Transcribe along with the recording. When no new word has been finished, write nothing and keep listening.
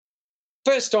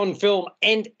First on film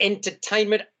and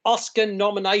entertainment Oscar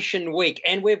nomination week,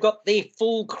 and we've got the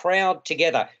full crowd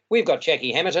together. We've got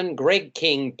Jackie Hamilton, Greg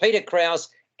King, Peter Krause,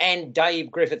 and Dave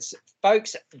Griffiths.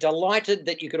 Folks, delighted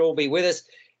that you could all be with us.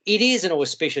 It is an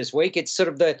auspicious week. It's sort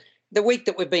of the week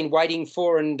that we've been waiting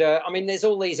for, and there's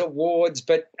all these awards,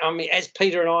 but as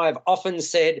Peter and I have often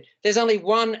said, there's only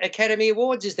one Academy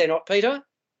Awards, is there not, Peter?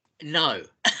 No.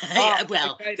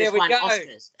 Well, okay, there we go.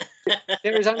 Oscars.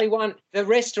 There is only one. The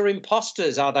rest are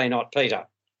imposters, are they not, Peter?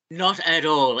 Not at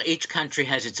all. Each country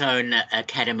has its own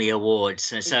Academy Awards,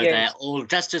 so yes. They're all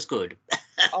just as good.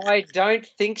 I don't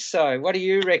think so. What do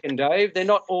you reckon, Dave? They're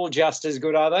not all just as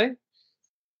good, are they?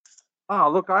 Oh,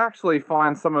 look, I actually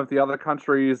find some of the other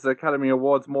countries' Academy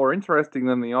Awards more interesting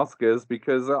than the Oscars,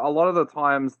 because a lot of the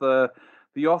times the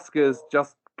Oscars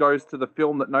just goes to the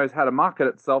film that knows how to market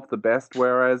itself the best,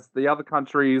 whereas the other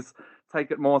countries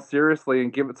take it more seriously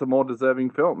and give it to more deserving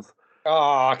films.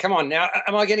 Oh, come on now.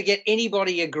 Am I going to get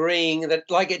anybody agreeing that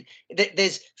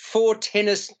there's 4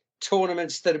 tennis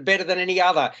tournaments that are better than any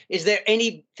other? Is there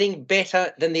anything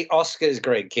better than the Oscars,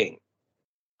 Greg King?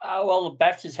 Well, the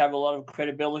BAFTAs have a lot of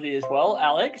credibility as well,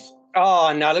 Alex.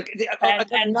 Oh, no, look.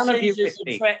 And none of you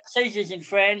Caesars in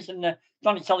France and the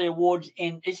Donatelli Awards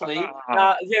in Italy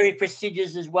are very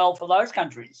prestigious as well for those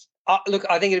countries. Look,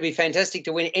 I think it'd be fantastic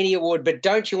to win any award, but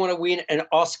don't you want to win an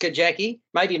Oscar, Jackie?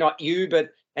 Maybe not you, but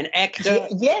an actor?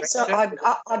 Yes,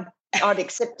 I'd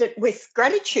accept it with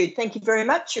gratitude. Thank you very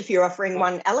much if you're offering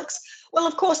one, Alex. Well,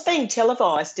 of course, being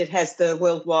televised, it has the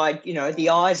worldwide, the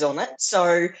eyes on it.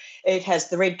 So it has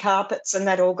the red carpets and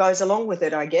that all goes along with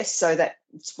it, I guess. So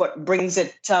that's what brings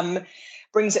it to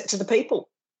the people.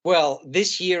 Well,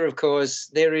 this year, of course,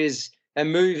 there is a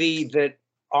movie that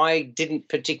I didn't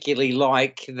particularly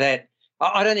like, that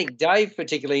I don't think Dave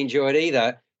particularly enjoyed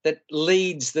either, that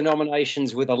leads the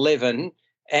nominations with 11.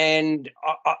 And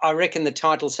I reckon the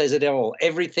title says it all.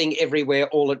 Everything, Everywhere,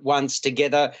 All at Once,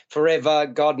 Together, Forever,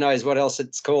 God knows what else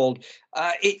it's called.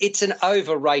 It's an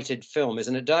overrated film,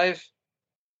 isn't it, Dave?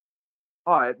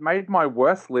 Oh, it made my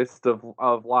worst list of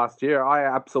last year. I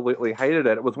absolutely hated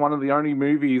it. It was one of the only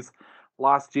movies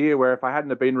last year where if I hadn't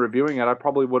have been reviewing it, I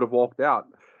probably would have walked out.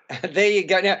 There you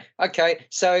go. Now, okay,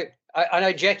 so I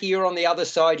know, Jackie, you're on the other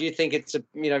side. You think it's a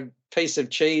piece of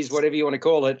cheese, whatever you want to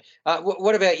call it.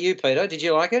 What about you, Peter? Did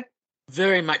you like it?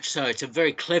 Very much so. It's a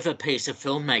very clever piece of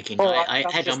filmmaking. I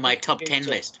had on my top 10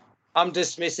 list. I'm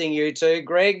dismissing you too.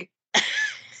 Greg?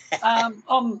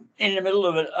 I'm in the middle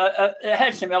of it. It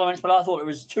had some elements, but I thought it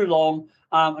was too long,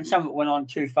 and some of it went on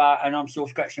too far, and I'm still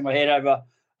scratching my head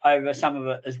over some of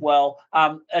it as well.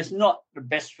 It's not the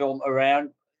best film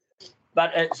around,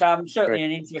 but it's certainly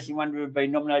an interesting one to have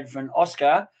been nominated for an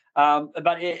Oscar.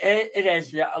 But it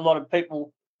has a lot of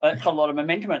people. It's got a lot of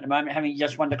momentum at the moment, having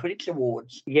just won the Critics'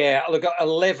 Awards. Yeah, look,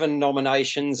 11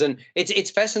 nominations, and it's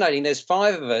fascinating. There's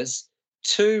 5 of us.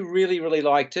 2 really, really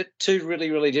liked it. 2 really,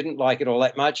 really didn't like it all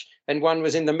that much, and 1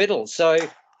 was in the middle. So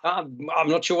I'm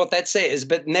not sure what that says,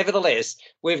 but nevertheless,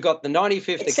 we've got the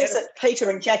 95th. It says that Peter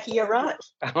and Jackie are right.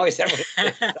 Oh, is that what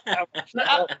it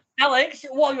says? Alex,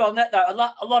 while you're on that, though, a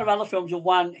lot of other films have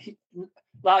won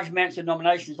large amounts of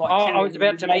nominations. Like I was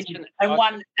about to mention,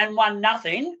 and won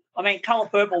nothing. I mean, Colour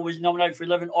Purple was nominated for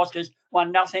 11 Oscars,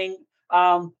 won nothing.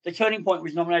 The Turning Point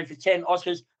was nominated for 10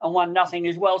 Oscars and won nothing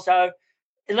as well. So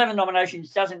 11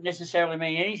 nominations doesn't necessarily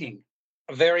mean anything.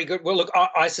 Very good. Well, look,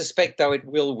 I suspect, though, it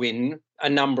will win a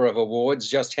number of awards.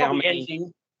 Just how many?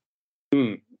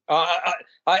 Anything.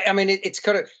 I mean, it's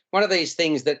kind of one of these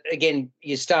things that, again,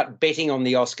 you start betting on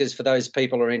the Oscars for those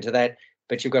people who are into that,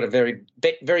 but you've got to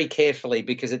bet very carefully,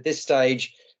 because at this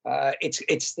stage,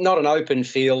 it's not an open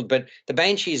field. But The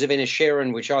Banshees of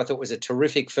Inisherin, which I thought was a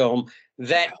terrific film,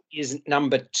 that is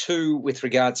number 2 with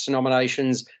regards to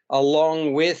nominations,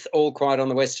 along with All Quiet on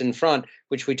the Western Front,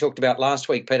 which we talked about last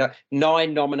week, Peter.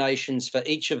 9 nominations for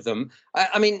each of them.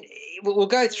 I mean, we'll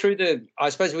go through I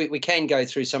suppose we can go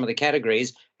through some of the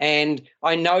categories. And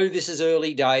I know this is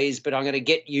early days, but I'm going to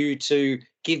get you to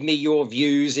give me your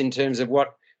views in terms of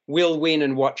what will win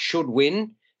and what should win.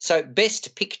 So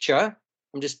Best Picture,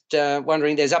 I'm just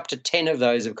wondering, there's up to 10 of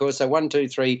those, of course. So 1, 2,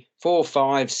 3, 4,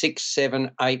 5, 6,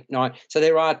 7, 8, 9. So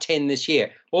there are 10 this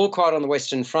year. All Quiet on the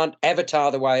Western Front,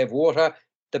 Avatar: The Way of Water,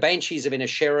 The Banshees of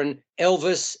Inisherin,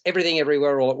 Elvis, Everything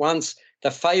Everywhere All at Once, The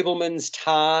Fabelmans,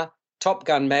 Tar, Top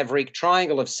Gun Maverick,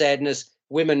 Triangle of Sadness,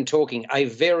 Women Talking. A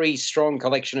very strong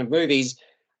collection of movies.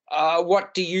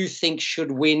 What do you think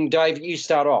should win? Dave, you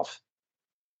start off.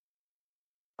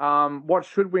 What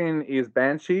should win is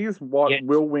Banshees. What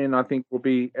will win, I think, will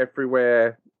be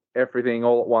Everywhere, Everything,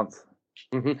 All at Once.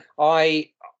 Mm-hmm.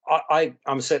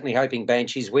 I'm certainly hoping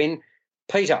Banshees win.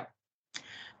 Peter?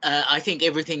 I think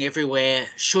Everything Everywhere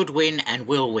should win and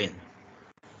will win.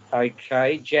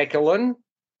 Okay, Jacqueline.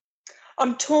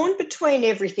 I'm torn between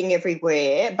Everything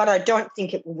Everywhere, but I don't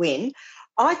think it will win.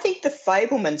 I think The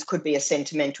Fabelmans could be a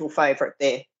sentimental favourite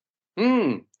there.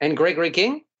 And Gregory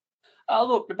King? Oh,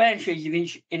 look, the Banshees of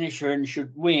Inisherin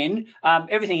should win.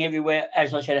 Everything Everywhere,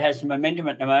 as I said, has some momentum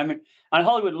at the moment. And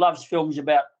Hollywood loves films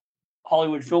about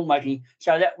Hollywood filmmaking,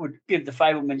 so that would give The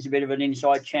Fabelmans a bit of an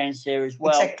inside chance there as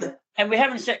well. Exactly. And we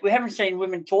haven't seen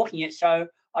women talking yet, so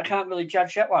I can't really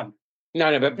judge that one.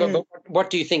 No, but what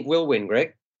do you think will win,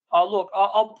 Greg? Oh, look,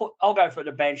 I'll go for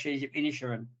the Banshees of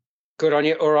Inisherin. Good on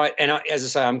you. All right, and as I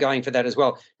say, I'm going for that as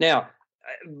well. Now,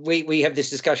 we have this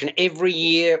discussion every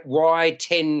year. Why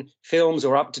 10 films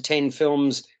or up to 10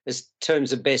 films as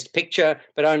terms of best picture,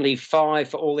 but only 5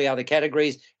 for all the other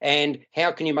categories? And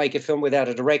how can you make a film without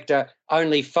a director?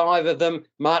 Only 5 of them.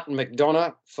 Martin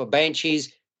McDonagh for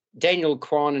Banshees, Daniel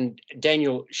Kwan and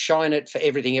Daniel Scheinert for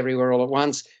Everything Everywhere All at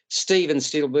Once, Steven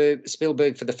Spielberg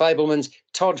for The Fabelmans,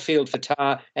 Todd Field for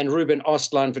Tar, and Ruben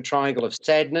Östlund for Triangle of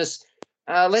Sadness.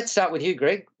 Let's start with you,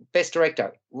 Greg. Best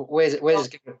director. Where's it going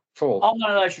to fall? I'm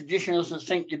one of those traditionalists that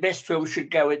think the best film should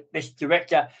go with best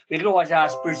director. We could always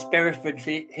ask Bruce Beresford for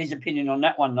his opinion on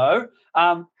that one, though.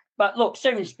 But look,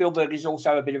 Steven Spielberg is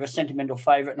also a bit of a sentimental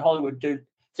favourite, and Hollywood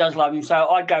does love him. So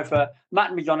I'd go for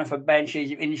Martin McDonagh for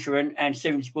Banshees of Inisherin and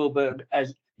Steven Spielberg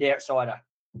as the outsider.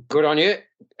 Good on you.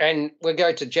 And we'll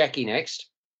go to Jackie next.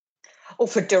 Or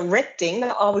for directing,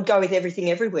 I would go with Everything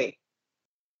Everywhere.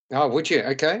 Oh, would you?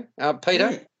 Okay.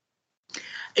 Peter?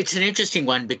 It's an interesting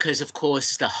one because, of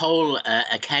course, the whole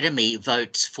Academy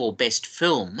votes for Best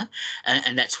Film,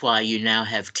 and that's why you now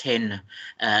have 10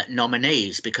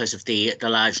 nominees because of the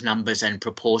large numbers and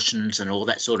proportions and all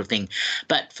that sort of thing.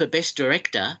 But for Best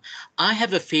Director, I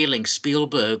have a feeling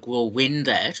Spielberg will win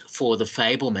that for The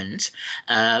Fabelmans,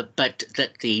 but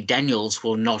that the Daniels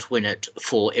will not win it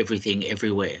for Everything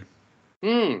Everywhere.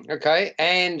 Okay.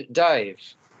 And Dave?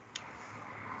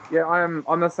 Yeah,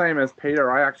 I'm the same as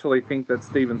Peter. I actually think that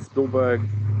Steven Spielberg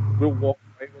will walk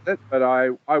away with it, but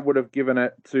I would have given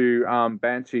it to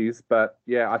Banshees. But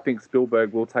yeah, I think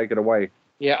Spielberg will take it away.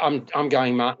 Yeah, I'm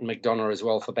going Martin McDonagh as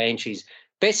well for Banshees.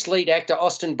 Best lead actor: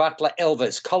 Austin Butler,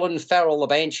 Elvis; Colin Farrell, The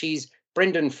Banshees;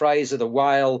 Brendan Fraser, The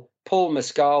Whale; Paul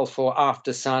Mescal for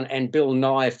After Sun; and Bill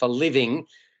Nye for Living.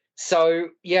 So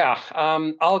yeah,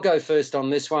 I'll go first on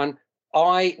this one.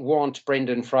 I want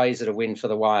Brendan Fraser to win for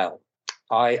The Whale.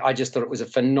 I just thought it was a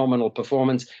phenomenal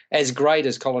performance, as great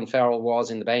as Colin Farrell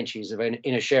was in The Banshees of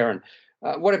Inisherin.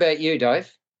 What about you, Dave?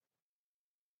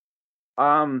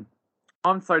 I'm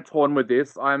so torn with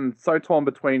this. I'm so torn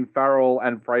between Farrell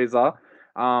and Fraser.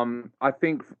 I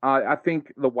think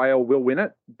The Whale will win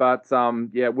it, but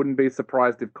wouldn't be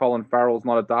surprised if Colin Farrell's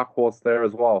not a dark horse there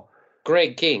as well.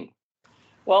 Greg King.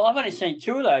 Well, I've only seen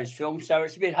 2 of those films, so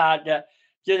it's a bit hard to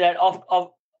do that. Of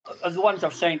the ones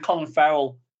I've seen, Colin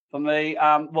Farrell for me.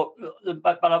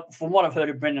 But from what I've heard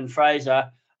of Brendan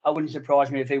Fraser, it wouldn't surprise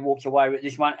me if he walks away with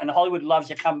this one. And Hollywood loves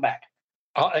a comeback.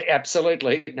 Oh,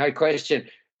 absolutely, no question.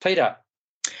 Peter?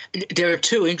 There are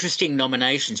 2 interesting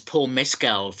nominations. Paul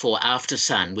Mescal for After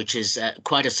Sun, which is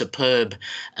quite a superb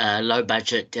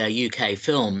low-budget UK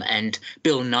film, and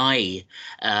Bill Nye,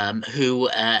 who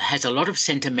has a lot of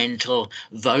sentimental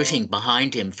voting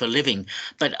behind him for Living.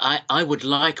 But I would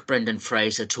like Brendan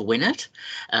Fraser to win it,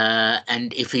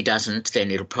 and if he doesn't,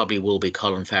 then it probably will be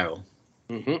Colin Farrell.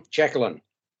 Jacqueline?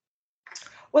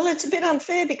 Well, it's a bit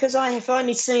unfair because I have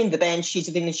only seen The Banshees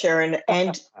of Inisherin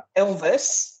and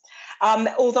Elvis.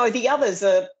 Although the others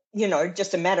are,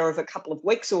 just a matter of a couple of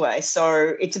weeks away.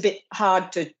 So it's a bit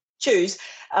hard to choose.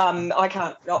 I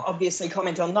can't obviously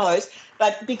comment on those.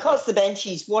 But because The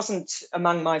Banshees wasn't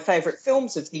among my favourite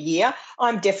films of the year,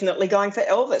 I'm definitely going for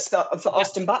Elvis, for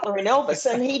Austin Butler in Elvis.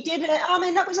 And he did,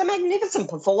 that was a magnificent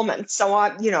performance. So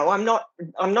I'm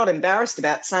not embarrassed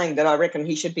about saying that I reckon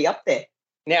he should be up there.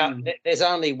 Now, there's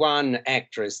only one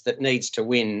actress that needs to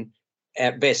win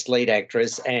Best Lead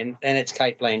Actress, and it's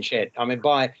Cate Blanchett. I mean,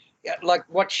 by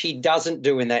what she doesn't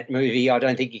do in that movie, I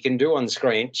don't think you can do on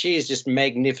screen. She is just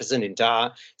magnificent in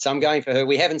Tar, so I'm going for her.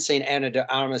 We haven't seen Ana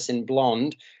de Armas in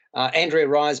Blonde. Andrea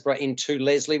Riseborough in To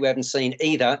Leslie, we haven't seen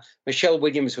either. Michelle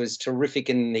Williams was terrific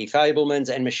in The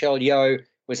Fabelmans, and Michelle Yeoh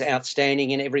was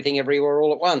outstanding in Everything Everywhere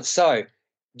All at Once. So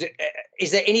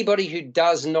is there anybody who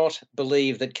does not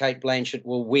believe that Cate Blanchett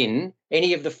will win?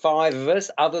 Any of the 5 of us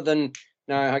other than...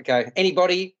 No, okay.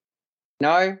 Anybody?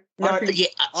 No?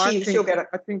 She'll get it.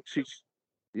 I think she's...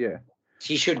 Yeah.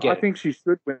 She should get it. I think she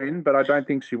should win, but I don't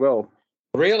think she will.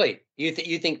 Really? You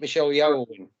think Michelle Yeoh will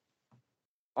win?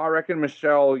 I reckon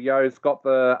Michelle Yeoh's got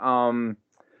the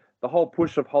the whole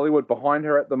push of Hollywood behind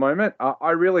her at the moment,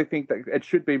 I really think that it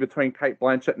should be between Kate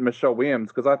Blanchett and Michelle Williams,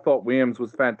 because I thought Williams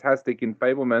was fantastic in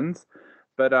Fabelmans.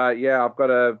 But yeah, I've got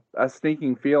a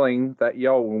sneaking feeling that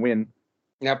Yeoh will win.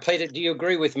 Now, Peter, do you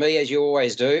agree with me, as you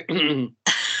always do?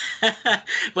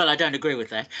 Well, I don't agree with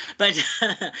that. But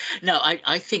no,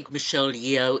 I think Michelle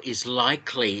Yeoh is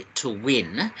likely to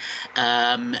win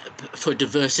for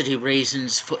diversity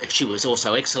reasons. She was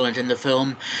also excellent in the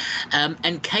film.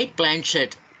 And Kate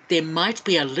Blanchett, there might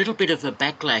be a little bit of a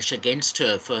backlash against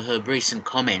her for her recent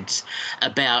comments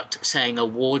about saying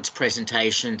awards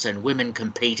presentations and women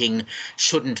competing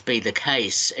shouldn't be the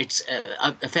case.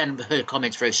 I found her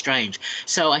comments very strange.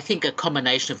 So I think a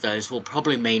combination of those will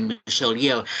probably mean Michelle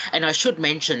Yeoh. And I should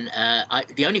mention,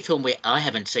 the only film I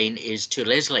haven't seen is To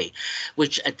Leslie,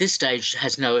 which at this stage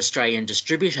has no Australian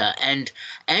distributor. And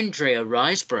Andrea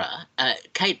Riseborough,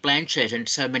 Kate Blanchett and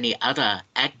so many other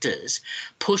actors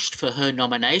pushed for her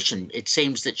nomination. It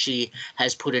seems that she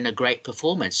has put in a great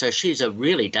performance. So she's a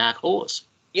really dark horse.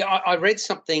 Yeah, I read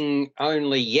something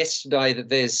only yesterday that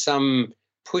there's some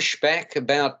pushback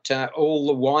about all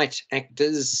the white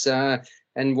actors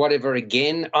and whatever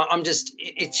again. I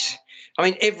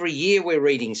mean, every year we're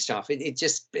reading stuff.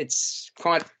 It's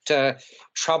quite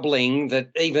troubling that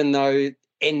even though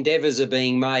endeavours are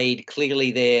being made,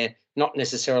 clearly they're not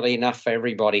necessarily enough for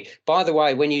everybody. By the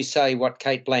way, when you say what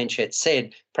Kate Blanchett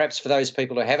said, perhaps for those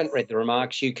people who haven't read the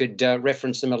remarks, you could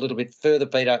reference them a little bit further,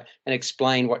 Peter, and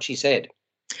explain what she said.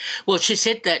 Well, she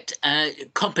said that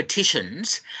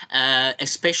competitions,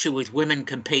 especially with women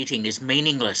competing, is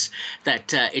meaningless,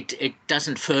 that it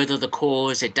doesn't further the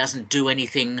cause, it doesn't do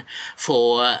anything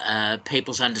for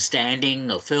people's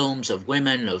understanding of films, of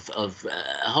women, of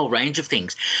a whole range of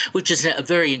things, which is a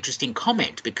very interesting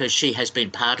comment because she has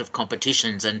been part of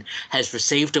competitions and has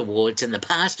received awards in the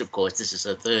past. Of course, this is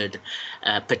her third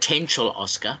potential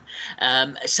Oscar.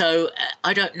 So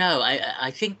I don't know.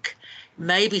 I think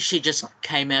maybe she just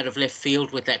came out of left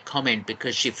field with that comment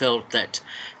because she felt that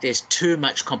there's too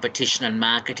much competition and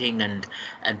marketing and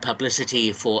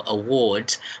publicity for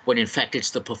awards when in fact it's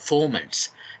the performance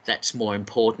that's more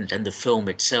important and the film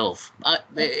itself.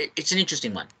 It's an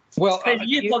interesting one. Well, Peter,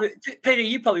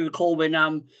 you probably recall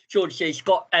when George C.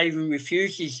 Scott even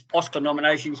refused his Oscar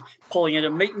nominations, calling it a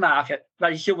meat market,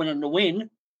 but he still went on to win.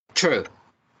 True.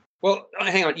 Well,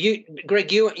 hang on,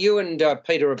 Greg, you and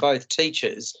Peter are both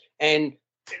teachers. And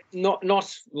not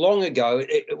long ago,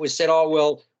 it was said, oh,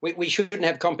 well, we shouldn't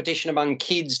have competition among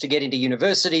kids to get into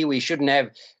university. We shouldn't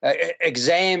have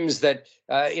exams that,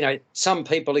 some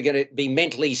people are going to be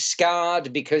mentally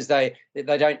scarred because they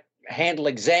don't handle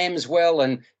exams well,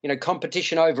 and,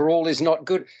 competition overall is not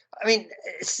good. I mean,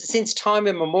 since time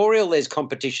immemorial, there's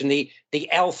competition,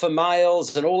 the alpha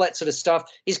males and all that sort of stuff.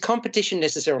 Is competition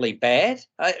necessarily bad?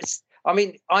 I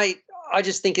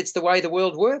just think it's the way the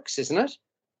world works, isn't it?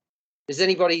 Does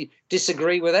anybody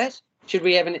disagree with that? Should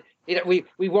we have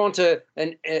we want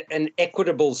an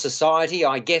equitable society?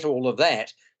 I get all of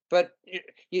that, but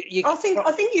I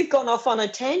think you've gone off on a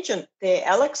tangent there,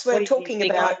 Alex. We're talking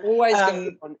about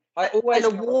an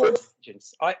award.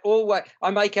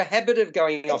 I make a habit of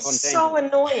going off on tangents. It's so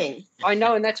annoying. I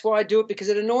know, and that's why I do it, because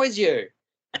it annoys you.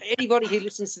 Anybody who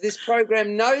listens to this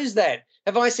program knows that.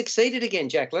 Have I succeeded again,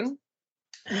 Jacqueline?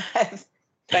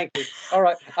 Thank you. All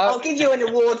right. I'll give you an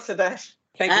award for that.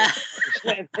 Thank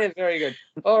you. Very good.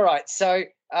 All right. So you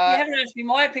haven't asked me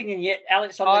my opinion yet,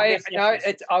 Alex. I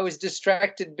was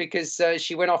distracted because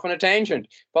she went off on a tangent.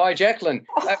 Bye, Jacqueline.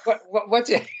 What's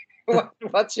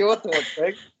your thoughts,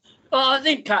 Greg? Well, I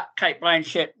think Kate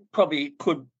Blanchett probably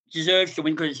deserves to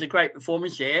win because it's a great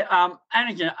performance there.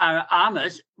 Anakin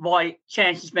Armas, by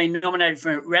chance, has been nominated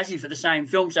for a Razzie for the same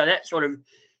film, so that sort of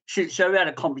shoots her out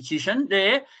of competition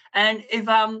there. And if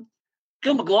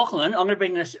Gil McLaughlin, I'm going to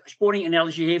bring a sporting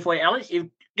analogy here for you, Alex. If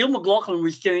Gil McLaughlin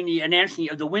was doing the announcing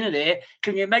of the winner there,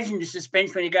 can you imagine the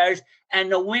suspense when he goes,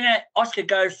 and the winner, Oscar,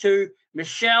 goes to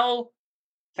Michelle,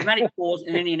 dramatic pause,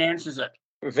 and then he announces it.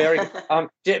 Very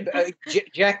good.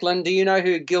 Jacqueline, do you know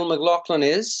who Gil McLaughlin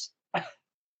is?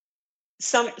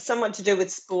 Someone to do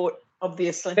with sport,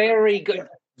 obviously. Very good. Yeah.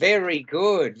 Very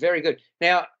good. Very good.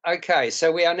 Now, okay,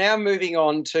 so we are now moving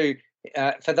on to,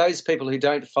 for those people who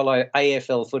don't follow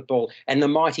AFL football and the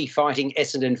mighty fighting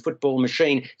Essendon football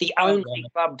machine, the only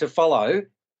club to follow,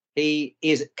 he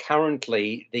is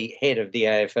currently the head of the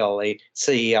AFL, the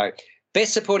CEO.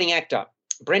 Best Supporting Actor,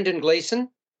 Brendan Gleeson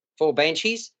for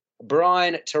Banshees,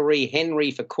 Brian Tyree Henry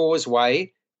for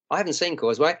Causeway. I haven't seen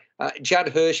Causeway. Judd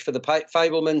Hirsch for the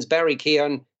Fabelmans, Barry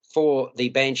Keoghan for the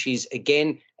Banshees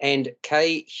again, and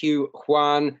Kei Hugh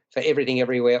Hwan for Everything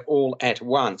Everywhere All at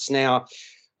Once. Now,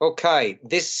 okay,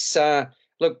 this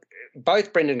look,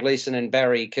 both Brendan Gleeson and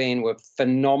Barry Keane were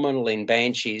phenomenal in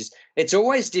Banshees. It's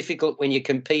always difficult when you're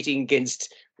competing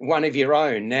against one of your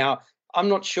own. Now, I'm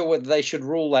not sure whether they should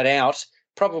rule that out.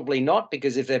 Probably not,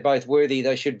 because if they're both worthy,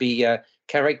 they should be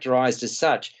characterised as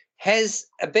such. Has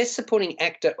a Best Supporting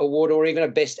Actor award or even a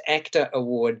Best Actor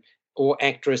award or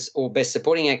actress or Best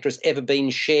Supporting Actress ever been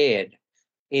shared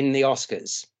in the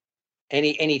Oscars?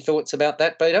 Any thoughts about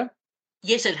that, Peter?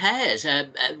 Yes, it has.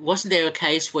 Wasn't there a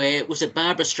case where, was it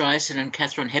Barbara Streisand and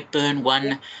Katharine Hepburn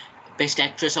won Best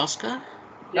Actress Oscar?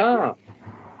 Oh,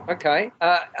 okay.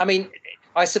 I mean,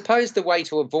 I suppose the way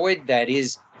to avoid that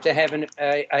is to have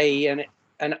an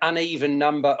uneven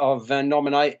number of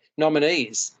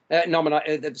nominees.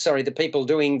 The people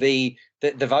doing the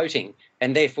voting,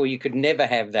 and therefore you could never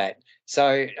have that.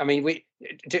 So, I mean,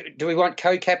 do we want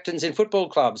co-captains in football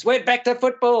clubs? We're back to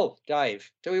football, Dave.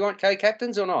 Do we want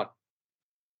co-captains or not?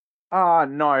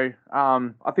 No.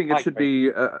 I think it should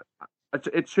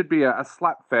be a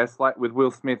slap fest, like with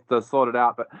Will Smith to sort it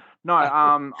out. But no,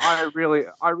 I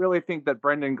really think that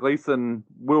Brendan Gleeson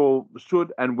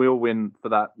should and will win for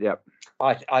that. Yep.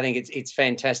 I think it's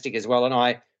fantastic as well, and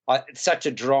I such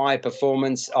a dry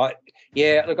performance. But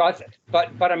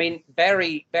I mean,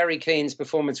 Barry Keane's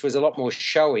performance was a lot more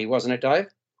showy, wasn't it, Dave?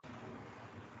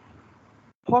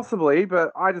 Possibly,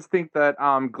 but I just think that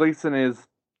Gleeson is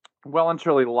well and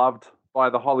truly loved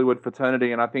by the Hollywood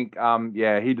fraternity, and I think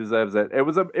he deserves it. It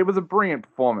was a brilliant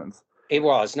performance. It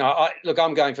was. No,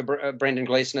 I'm going for Brendan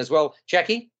Gleeson as well.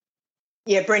 Jackie?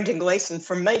 Yeah, Brendan Gleeson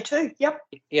from me too. Yep.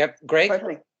 Greg?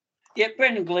 Totally. Yeah,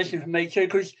 Brendan Gleeson for me too,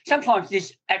 because sometimes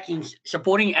this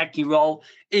supporting acting role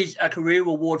is a career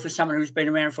reward for someone who's been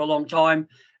around for a long time,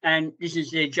 and this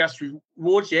is their just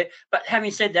rewards there. But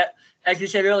having said that, as you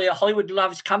said earlier, Hollywood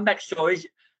loves comeback stories.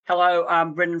 Hello,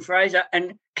 Brendan Fraser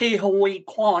and Ke Huy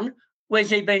Quan. Where's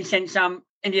he been since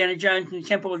Indiana Jones and the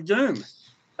Temple of Doom?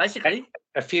 Basically,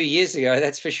 a few years ago,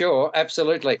 that's for sure.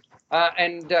 Absolutely.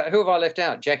 And who have I left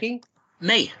out? Jackie?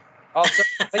 Me. Oh,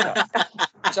 Peter.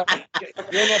 Sorry,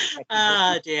 you're not.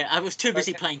 Oh dear, I was too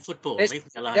busy playing football. Leave me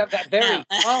alone.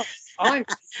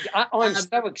 I'm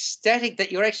so ecstatic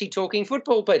that you're actually talking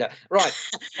football, Peter. Right.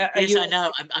 Yes, I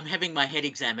know. I'm having my head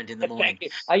examined in the morning.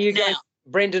 Are you going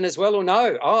Brendan as well or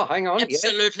no? Oh, hang on.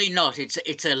 Absolutely not.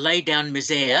 It's a lay-down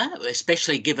misere,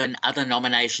 especially given other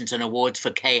nominations and awards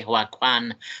for Ke Huy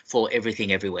Quan for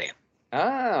Everything Everywhere.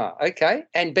 Ah, okay.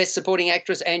 And Best Supporting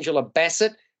Actress, Angela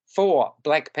Bassett for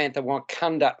Black Panther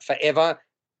Wakanda Forever.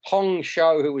 Hong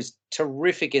Shou, who was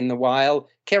terrific in The Whale.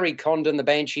 Kerry Condon, The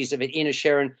Banshees of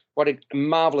Inisherin. What a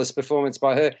marvellous performance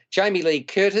by her. Jamie Lee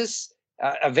Curtis,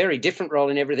 a very different role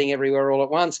in Everything Everywhere All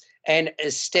at Once. And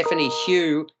Stephanie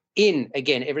Hugh in,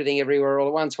 again, Everything Everywhere All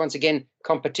at Once. Once again,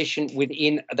 competition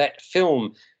within that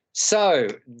film. So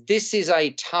this is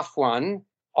a tough one.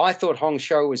 I thought Hong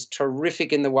Shou was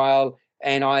terrific in The Whale,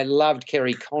 and I loved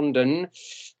Kerry Condon.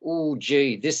 Oh,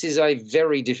 gee, this is a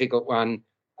very difficult one.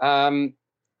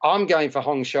 I'm going for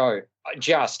Hong Shou,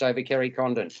 just over Kerry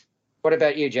Condon. What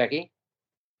about you, Jackie?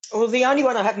 Well, the only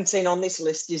one I haven't seen on this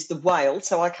list is The Whale,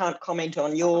 so I can't comment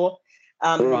on your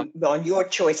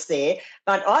choice there.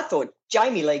 But I thought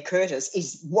Jamie Lee Curtis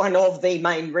is one of the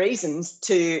main reasons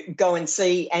to go and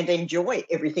see and enjoy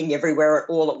Everything Everywhere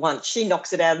All at Once. She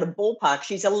knocks it out of the ballpark.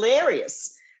 She's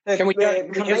hilarious. Her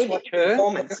comedic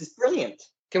performance is brilliant.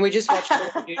 Can we just watch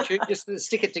her on YouTube? Just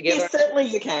stick it together. Yes, certainly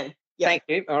you can. Yep. Thank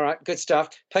you. All right, good stuff.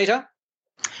 Peter?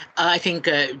 I think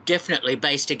definitely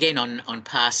based again on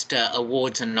past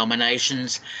awards and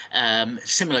nominations,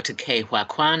 similar to Ke Huy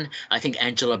Quan, I think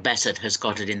Angela Bassett has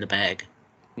got it in the bag.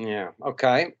 Yeah.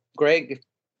 Okay. Greg?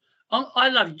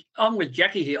 I'm with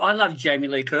Jackie here. I love Jamie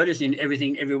Lee Curtis in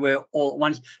Everything Everywhere All at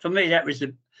Once. For me, that was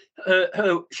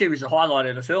she was the highlight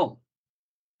of the film.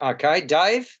 Okay.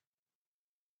 Dave?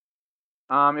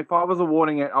 If I was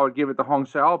awarding it, I would give it to Hong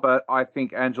Shou, but I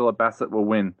think Angela Bassett will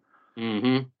win.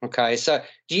 Mm-hmm. Okay. So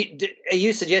are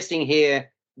you suggesting here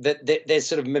that there's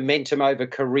sort of momentum over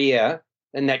career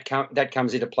and that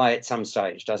comes into play at some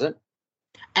stage, does it?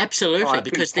 Absolutely,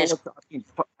 because there's...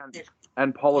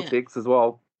 And politics as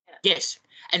well. Yes.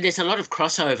 And there's a lot of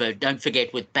crossover, don't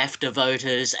forget, with BAFTA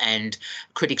voters and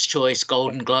Critics' Choice,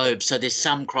 Golden Globe. So there's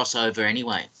some crossover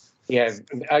anyway. Yeah.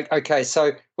 Okay.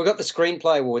 So we've got the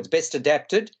Screenplay Awards, Best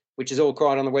Adapted, which is All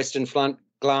Quiet on the Western Front,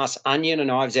 Glass Onion, and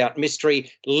Knives Out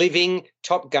Mystery, Living,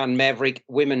 Top Gun Maverick,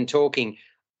 Women Talking.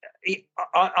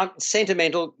 I'm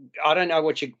sentimental. I don't know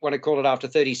what you want to call it after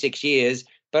 36 years,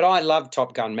 but I love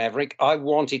Top Gun Maverick. I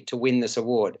want it to win this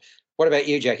award. What about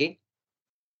you, Jackie?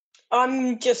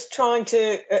 I'm just trying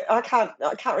to. I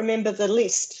can't remember the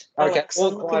list. Okay, Alex.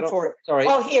 I'm looking for it. Sorry.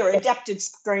 Oh, here, adapted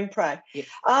screenplay. Yeah.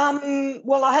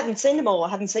 Well, I haven't seen them all. I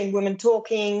haven't seen Women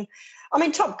Talking. I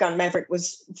mean, Top Gun Maverick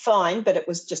was fine, but it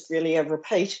was just really a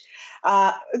repeat.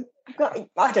 I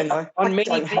don't know. I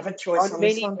don't have a choice on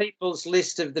this one. People's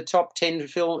list of the top 10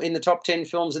 films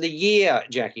of the year,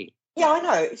 Jackie. Yeah, I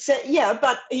know. So, yeah,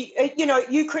 but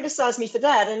you criticised me for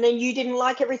that, and then you didn't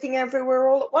like Everything Everywhere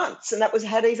All at Once, and that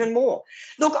had even more.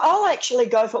 Look, I'll actually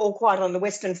go for All Quiet on the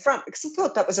Western Front because I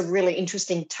thought that was a really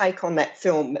interesting take on that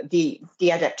film, the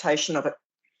adaptation of it.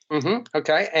 Mm-hmm.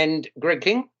 Okay, and Greg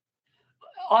King?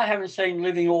 I haven't seen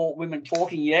Living or Women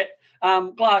Talking yet.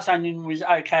 Glass Onion was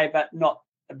okay, but not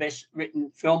the best written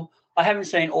film. I haven't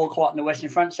seen All Quiet on the Western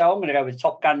Front, so I'm going to go with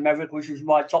Top Gun Maverick, which was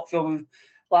my top film of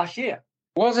last year.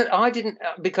 Was it? I didn't,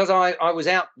 because I was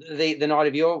out the night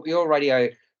of your radio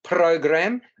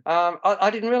program. I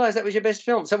didn't realise that was your best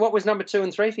film. So what was number 2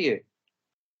 and 3 for you?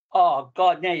 Oh,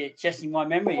 God, now you're testing my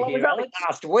memory here, Alex.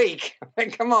 Last week.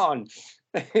 Come on.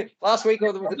 Last week.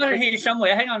 I'm going to hear you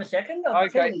somewhere. Hang on a second.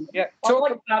 Okay, yeah.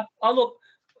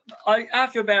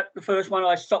 After about the first one,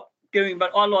 I stopped doing,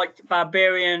 but I liked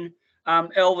Barbarian,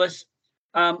 Elvis,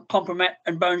 Compromat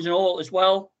and Bones and All as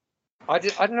well. I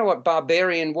don't know what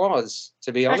Barbarian was,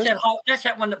 to be honest. That's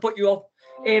that one that put you off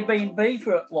Airbnb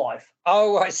for life.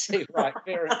 Oh, I see. Right,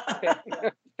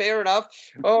 fair enough.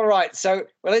 All right, so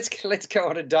let's go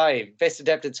on to Dave. Best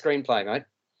adapted screenplay, mate.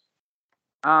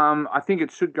 I think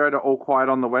it should go to All Quiet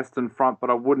on the Western Front, but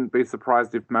I wouldn't be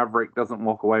surprised if Maverick doesn't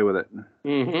walk away with it.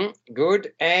 Mm-hmm.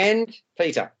 Good. And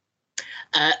Peter?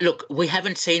 Look, we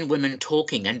haven't seen Women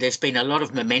Talking, and there's been a lot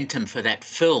of momentum for that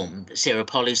film, Sarah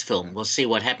Polley's film. We'll see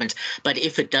what happens. But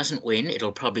if it doesn't win,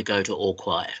 it'll probably go to All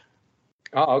Quiet.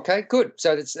 Oh, okay, good.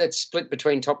 So that's split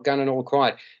between Top Gun and All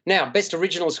Quiet. Now, best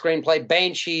original screenplay,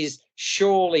 Banshees.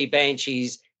 Surely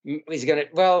Banshees is going to.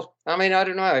 Well, I mean, I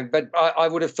don't know, but I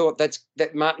would have thought that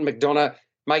Martin McDonagh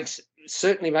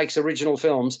certainly makes original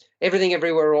films. Everything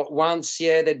Everywhere All at Once.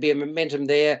 Yeah, there'd be a momentum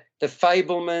there. The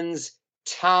Fabelmans,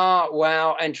 Tar,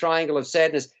 Wow, and Triangle of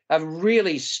Sadness. A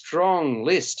really strong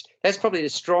list. That's probably the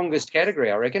strongest category,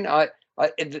 I reckon.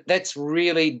 That's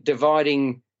really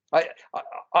dividing.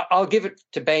 I'll give it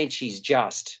to Banshees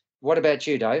just. What about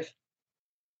you, Dave?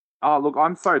 Oh, look,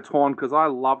 I'm so torn because I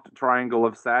loved Triangle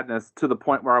of Sadness to the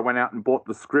point where I went out and bought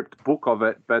the script book of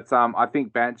it, but I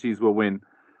think Banshees will win.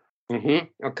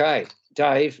 Mm-hmm. Okay.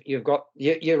 Dave,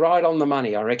 you're right on the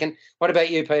money, I reckon. What about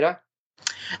you, Peter?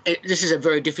 This is a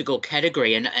very difficult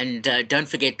category, and don't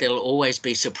forget there'll always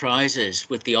be surprises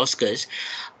with the Oscars.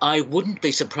 I wouldn't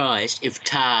be surprised if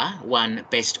Tar won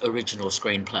Best Original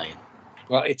Screenplay.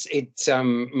 Well, it's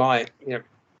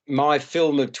my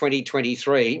film of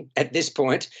 2023. At this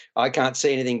point, I can't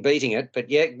see anything beating it. But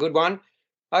yeah, good one.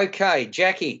 Okay,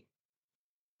 Jackie.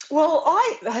 Well,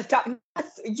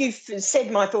 you've said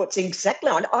my thoughts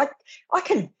exactly. I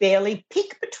can barely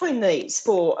pick between these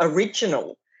for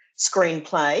original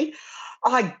screenplay.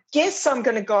 I guess I'm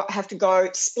going to have to go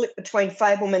split between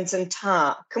Fabelmans and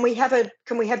Tar. Can we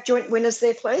have joint winners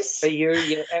there, please? For you,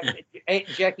 yeah.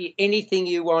 Jackie, anything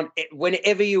you want,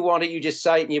 whenever you want it, you just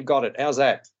say it and you've got it. How's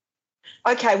that?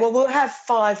 Okay, well, we'll have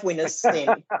 5 winners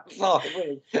then. 5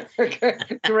 winners. Okay.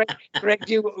 Correct.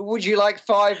 Would you like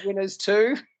 5 winners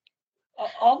too?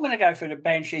 I'm going to go for the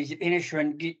Banshees of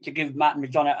Inisherin to give Martin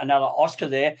McDonagh another Oscar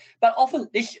there. But often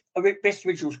this Best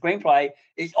Original Screenplay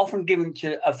is often given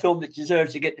to a film that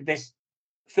deserves to get the Best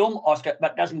Film Oscar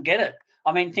but doesn't get it.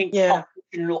 I mean, think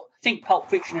Pulp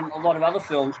Fiction and a lot of other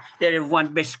films that have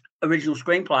won Best Original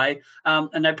Screenplay,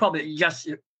 and they probably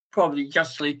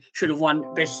justly should have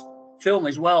won Best Film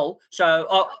as well.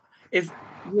 So if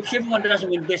whichever one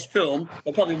doesn't win Best Film,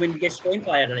 they'll probably win Best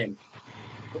Screenplay out of them.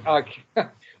 Okay.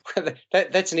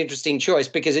 That's an interesting choice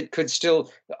because it could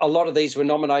still. A lot of these were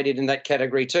nominated in that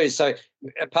category too. So,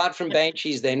 apart from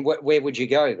Banshees, then where would you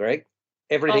go, Greg?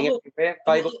 Everything Everywhere,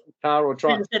 Fable, Tar, or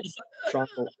Triangle?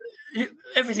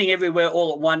 Everything Everywhere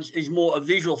All at Once is more a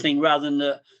visual thing rather than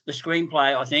the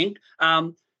screenplay, I think.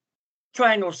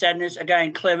 Triangle of Sadness,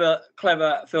 again, clever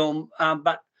film,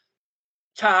 but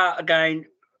Tar, again,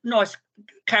 nice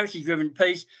character-driven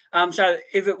piece. So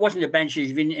if it wasn't the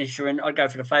Banshees of Inisherin, I'd go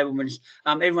for the Fabelmans.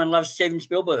 Everyone loves Steven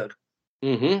Spielberg.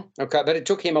 Mm-hmm. Okay, but it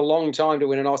took him a long time to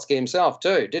win an Oscar himself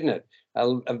too, didn't it?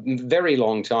 A very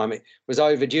long time. It was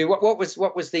overdue. What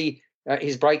was the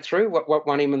his breakthrough? What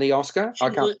won him the Oscar?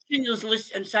 Schindler's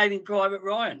List and Saving Private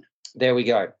Ryan. There we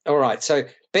go. All right. So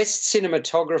best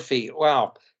cinematography.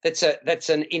 Wow, that's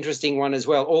an interesting one as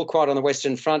well. All Quiet on the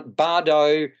Western Front.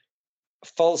 Bardo.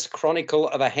 False Chronicle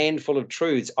of a Handful of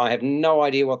Truths. I have no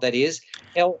idea what that is.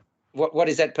 What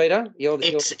is that, Peter?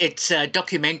 It's a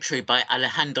documentary by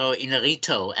Alejandro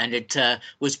Inarritu, and it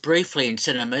was briefly in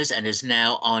cinemas and is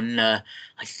now on.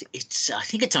 I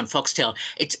think it's on Foxtel.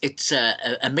 It's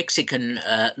a Mexican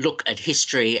look at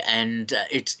history, and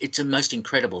it's a most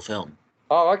incredible film.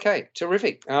 Oh, okay,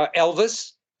 terrific.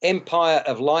 Elvis, Empire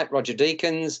of Light, Roger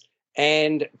Deakins,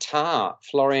 and Tar,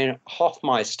 Florian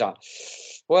Hofmeister.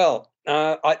 Well,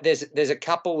 there's a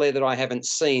couple there that I haven't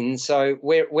seen. So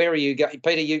where are you going,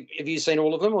 Peter? Have you seen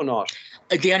all of them or not?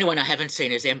 The only one I haven't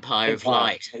seen is Empire of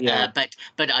Light. Yeah.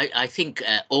 But I think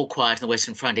All Quiet on the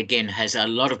Western Front again has a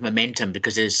lot of momentum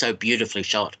because it is so beautifully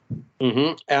shot.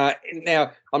 Mm-hmm.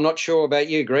 Now, I'm not sure about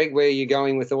you, Greg, where you're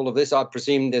going with all of this. I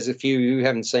presume there's a few you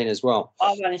haven't seen as well.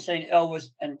 I've only seen Elvis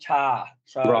and Tar,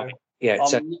 so right. Yeah,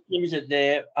 I'm limited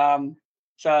there.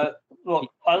 So look,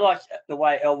 I liked the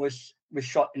way Elvis was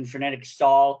shot in frenetic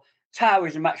style. Tar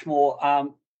was a much more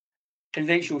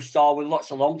conventional style with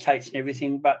lots of long takes and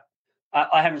everything, but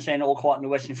I haven't seen All Quiet on the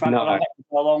Western Front, but I'm happy to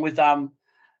go along with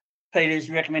Peter's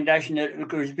recommendation that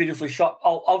it was beautifully shot.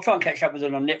 I'll try and catch up with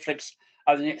it on Netflix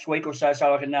over the next week or so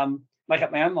I can make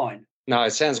up my own mind. No,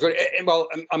 it sounds good. Well,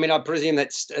 I mean, I presume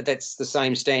that's the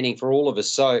same standing for all of us,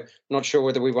 so I'm not sure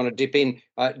whether we want to dip in.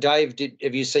 Dave,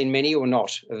 have you seen many or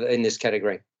not in this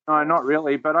category? No, not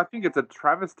really, but I think it's a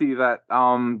travesty that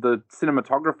the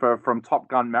cinematographer from Top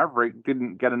Gun Maverick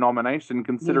didn't get a nomination,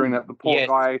 considering that the poor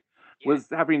guy was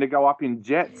having to go up in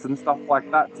jets and stuff like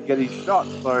that to get his shot.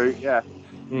 So, yeah.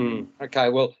 Okay,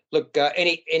 well, look,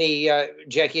 any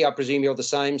Jackie, I presume you're the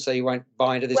same, so you won't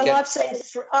buy into this. Well,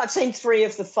 I've seen 3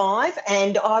 of the 5,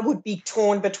 and I would be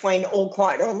torn between All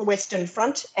Quiet on the Western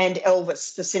Front and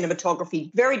Elvis for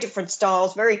cinematography. Very different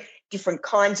styles, very different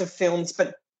kinds of films,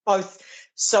 but both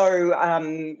so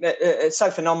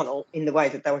phenomenal in the way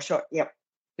that they were shot. Yep.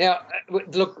 Now,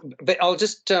 look, but I'll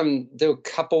just do a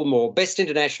couple more. Best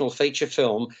International Feature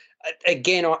Film.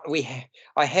 Again,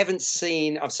 I haven't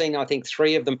seen. I've seen, I think,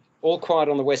 3 of them. All Quiet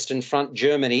on the Western Front,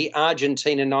 Germany,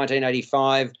 Argentina,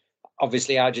 1985.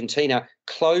 Obviously, Argentina.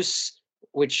 Close,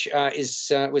 which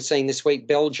we're seeing this week,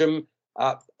 Belgium.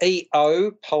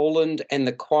 EO, Poland, and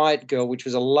The Quiet Girl, which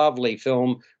was a lovely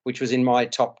film, which was in my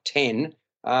top 10.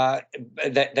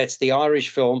 That's the Irish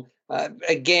film.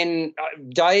 Again,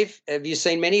 Dave, have you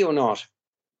seen many or not?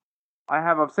 I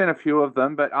have. I've seen a few of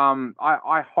them, but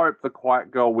I hope The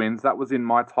Quiet Girl wins. That was in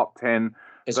my top 10.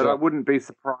 But I wouldn't be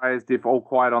surprised if All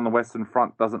Quiet on the Western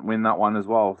Front doesn't win that one as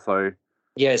well. So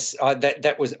yes,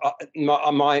 that was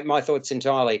my thoughts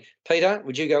entirely. Peter,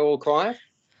 would you go All Quiet?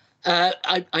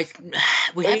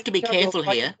 We have to be careful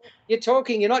here. You're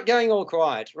talking. You're not going All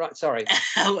Quiet, right? Sorry.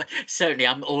 Certainly,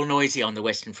 I'm all noisy on the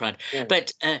Western Front. Yeah.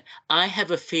 But I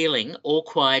have a feeling All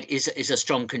Quiet is a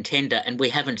strong contender, and we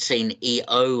haven't seen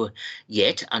EO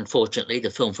yet, unfortunately,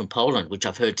 the film from Poland, which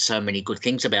I've heard so many good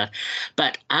things about.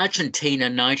 But Argentina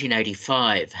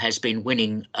 1985 has been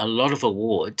winning a lot of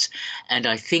awards, and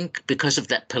I think because of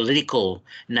that political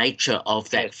nature of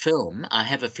that film, I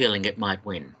have a feeling it might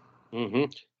win.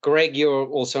 Mm-hmm. Greg, you're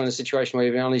also in a situation where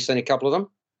you've only seen a couple of them?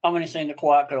 I've only seen The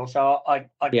Quiet Girl, so I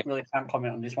really can't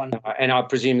comment on this one. And I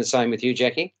presume the same with you,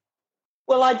 Jackie?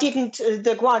 Well, I didn't.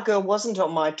 The Quiet Girl wasn't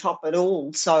on my top at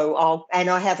all, so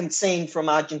I haven't seen from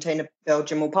Argentina,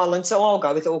 Belgium, or Poland, so I'll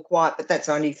go with All Quiet, but that's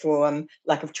only for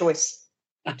lack of choice.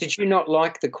 Did you not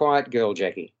like The Quiet Girl,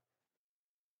 Jackie?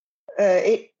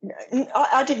 I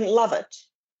didn't love it.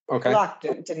 Okay. Liked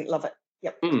it, didn't love it.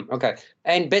 Yep. Okay.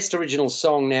 And Best Original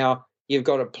Song now. You've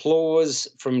got Applause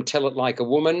from Tell It Like a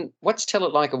Woman. What's Tell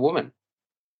It Like a Woman?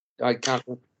 I can't.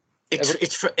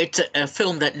 It's a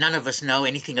film that none of us know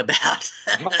anything about.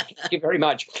 Thank you very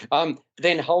much.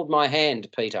 Then Hold My Hand,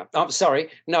 Peter. I'm sorry.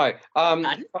 No.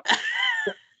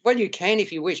 Well, you can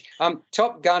if you wish.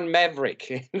 Top Gun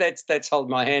Maverick. That's Hold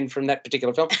My Hand from that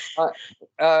particular film.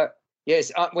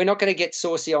 Yes, we're not going to get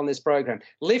saucy on this program.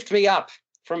 Lift Me Up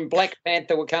from Black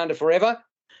Panther Wakanda Forever.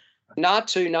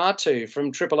 Natu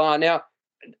from Triple R. Now,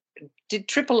 did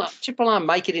Triple R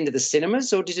make it into the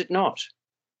cinemas or did it not?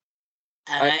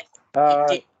 I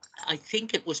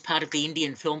think it was part of the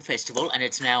Indian Film Festival and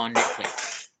it's now on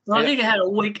Netflix. Well, I think it had a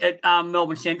week at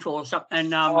Melbourne Central or something.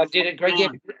 Did it, Greg? Yeah.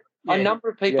 A number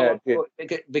of people,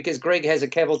 because Greg has a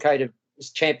cavalcade of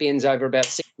champions over about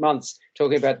 6 months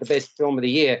talking about the best film of the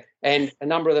year, and a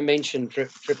number of them mentioned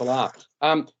Triple R.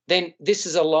 Then This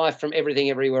Is a Life from Everything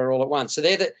Everywhere All at Once. So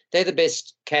they're the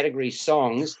best category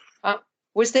songs.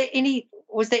 Was there any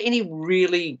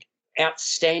really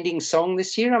outstanding song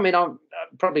this year? I mean, I'm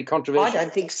probably controversial. I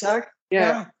don't think so.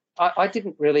 Yeah, no. I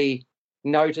didn't really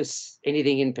notice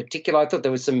anything in particular. I thought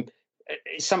there was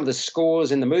some of the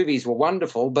scores in the movies were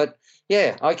wonderful, but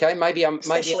yeah, okay, maybe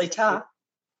especially Tar.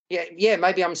 Yeah,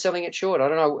 maybe I'm selling it short. I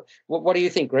don't know. What do you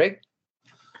think, Greg?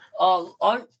 Oh,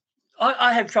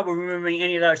 I have trouble remembering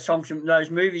any of those songs from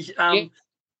those movies.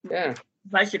 Yeah.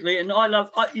 Basically, and I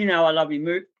love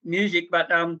your music,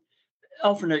 but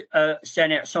often a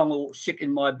standout song will sit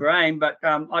in my brain, but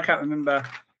I can't remember.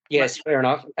 Yes, fair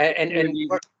enough. And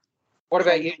what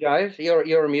about you, Dave?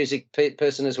 You're a music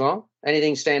person as well.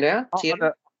 Anything stand out to you?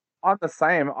 I'm the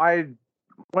same.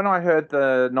 When I heard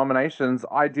the nominations,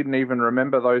 I didn't even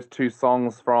remember those two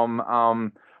songs from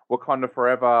Wakanda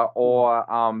Forever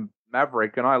or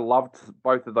Maverick, and I loved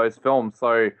both of those films.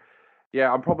 So,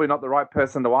 yeah, I'm probably not the right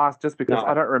person to ask just because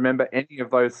I don't remember any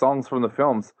of those songs from the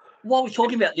films. While we're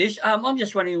talking about this, I'm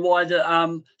just wondering why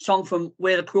the song from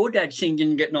Where the Crawdads Sing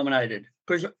didn't get nominated,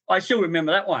 because I still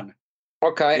remember that one.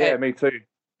 Okay. Yeah, me too.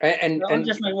 And I'm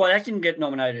just wondering why that didn't get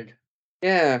nominated.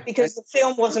 Yeah. Because the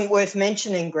film wasn't worth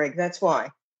mentioning, Greg, that's why.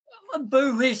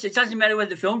 Boo hiss, it doesn't matter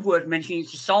whether the film's worth mentioning,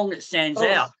 it's the song that stands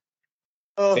out.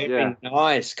 Oh, very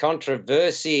nice.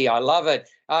 Controversy. I love it.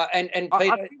 And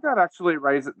Peter, I think that actually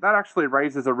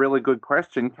raises a really good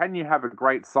question. Can you have a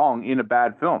great song in a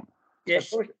bad film?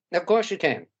 Yes. Of course you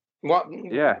can. What?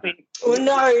 Yeah. Well,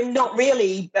 no, not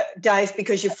really, Dave,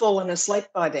 because you've fallen asleep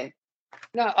by then.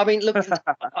 No, I mean, look,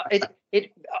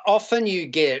 it often you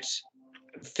get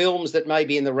films that may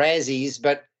be in the Razzies,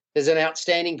 but there's an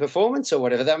outstanding performance or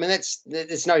whatever. I mean,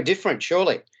 it's no different,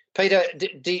 surely. Peter,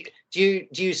 do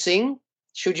you sing?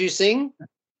 Should you sing?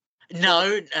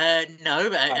 No,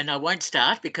 and I won't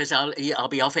start because I'll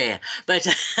be off air. But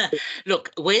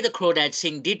look, Where the Crawdads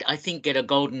Sing did, I think, get a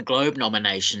Golden Globe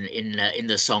nomination in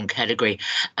the song category,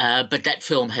 but that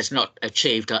film has not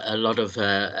achieved a lot of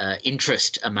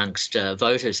interest amongst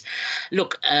voters.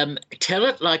 Look, Tell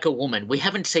It Like a Woman. We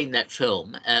haven't seen that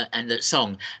film and that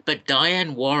song, but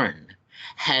Diane Warren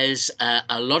has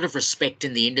a lot of respect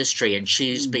in the industry, and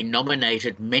she's been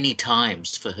nominated many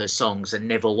times for her songs and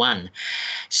never won.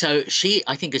 So she,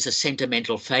 I think, is a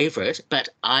sentimental favourite, but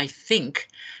I think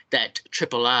that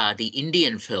Triple R, the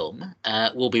Indian film,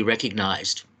 will be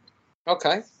recognised.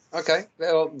 Okay.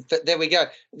 Well, there we go.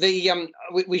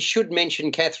 We should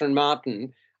mention Catherine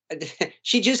Martin.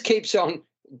 She just keeps on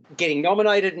getting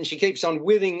nominated, and she keeps on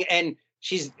winning, and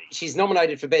she's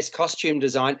nominated for Best Costume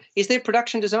Design. Is there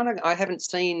production design? I haven't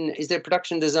seen. Is there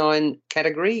production design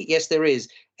category? Yes, there is.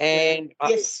 And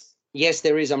yes,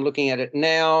 there is. I'm looking at it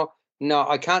now. No,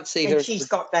 I can't see her. And she's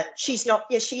got that. She's not.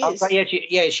 Yes, she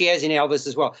is. She has in Elvis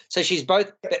as well. So she's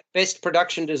both Best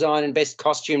Production Design and Best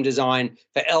Costume Design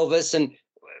for Elvis. And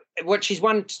what she's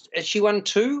won? Has she won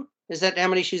 2? Is that how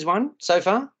many she's won so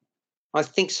far? I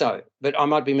think so, but I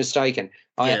might be mistaken.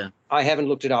 I haven't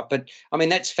looked it up, but I mean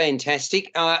that's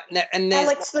fantastic. And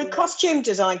Alex, the costume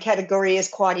design category is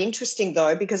quite interesting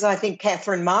though, because I think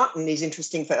Catherine Martin is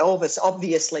interesting for Elvis.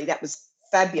 Obviously, that was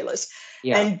fabulous.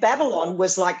 Yeah. And Babylon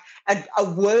was like a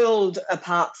world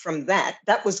apart from that.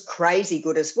 That was crazy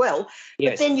good as well.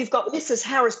 Yes. But then you've got Mrs.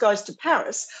 Harris Goes to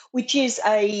Paris, which is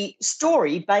a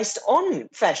story based on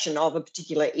fashion of a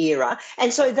particular era.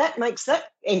 And so that makes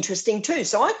that interesting too.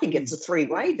 So I think it's a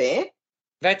three-way there.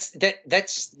 That's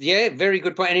very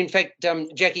good point. And in fact,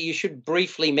 Jackie, you should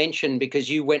briefly mention, because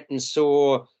you went and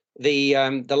saw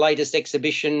the latest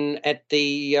exhibition at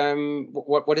the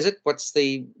what is it? What's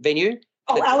the venue?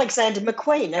 Oh, Alexander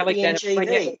McQueen at the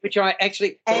NGV. Which I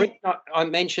actually, the reason I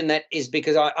mentioned that is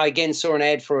because I again saw an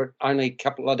ad for it only a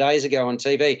couple of days ago on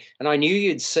TV, and I knew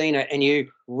you'd seen it and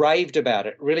you raved about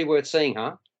it. Really worth seeing,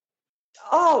 huh?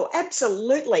 Oh,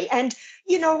 absolutely. And,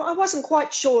 I wasn't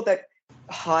quite sure that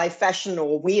high fashion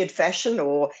or weird fashion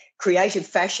or creative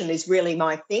fashion is really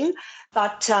my thing.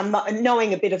 But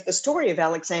knowing a bit of the story of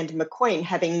Alexander McQueen,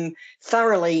 having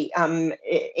thoroughly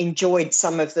enjoyed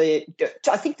some of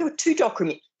I think there were 2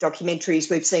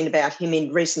 documentaries we've seen about him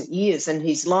in recent years and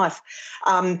his life.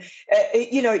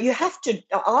 You have to,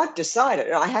 I've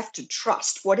decided I have to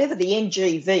trust whatever the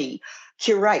NGV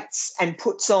curates and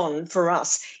puts on for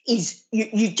us is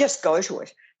you just go to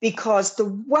it, because the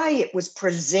way it was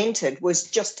presented was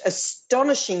just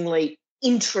astonishingly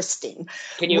interesting.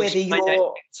 Can you explain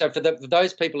that? So for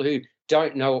those people who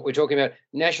don't know what we're talking about,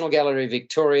 National Gallery of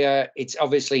Victoria, it's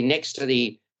obviously next to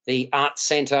the Arts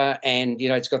Centre, and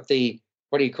it's got the,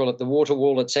 what do you call it, the water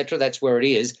wall, etc. That's where it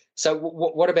is. So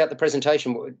what about the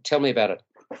presentation? Tell me about it.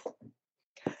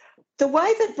 The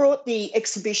way that brought the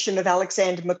exhibition of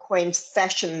Alexander McQueen's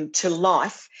fashion to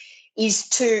life is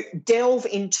to delve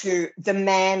into the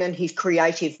man and his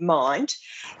creative mind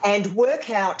and work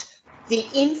out the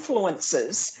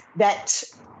influences that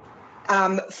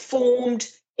formed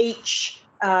each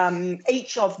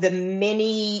of the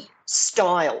many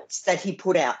styles that he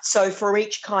put out. So for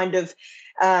each kind of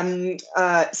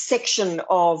section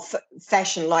of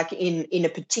fashion, like in a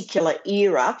particular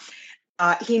era,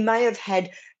 he may have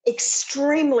had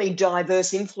extremely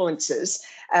diverse influences,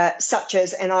 such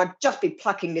as, and I'd just be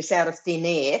plucking this out of thin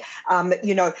air,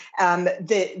 the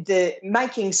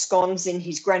making scones in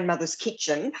his grandmother's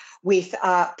kitchen, with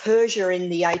Persia in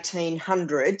the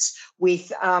 1800s, with,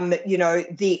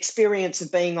 the experience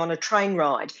of being on a train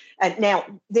ride. Now,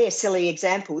 they're silly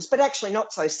examples, but actually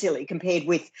not so silly compared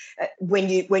with when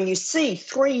you see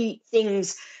three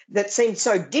things that seem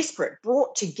so disparate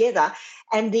brought together,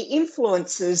 and the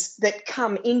influences that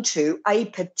come into a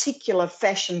particular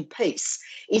fashion piece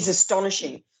is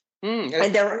astonishing.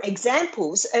 And there are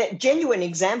examples, genuine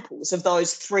examples of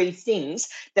those three things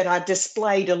that are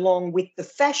displayed along with the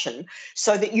fashion,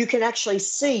 so that you can actually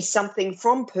see something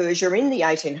from Persia in the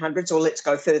 1800s, or let's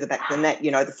go further back than that, the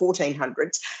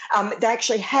 1400s. They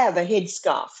actually have a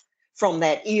headscarf from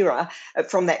that era,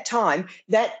 from that time,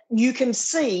 that you can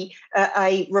see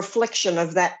a reflection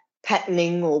of that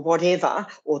patterning or whatever,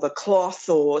 or the cloth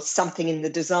or something in the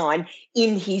design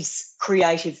in his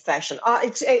creative fashion. I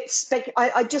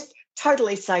just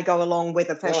totally say go along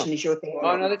whether fashion is your thing or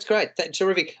not. No, that's great. That's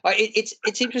terrific.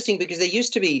 It's interesting because there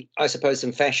used to be, I suppose,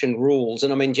 some fashion rules,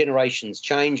 and I mean generations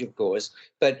change, of course,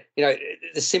 but the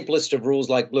simplest of rules,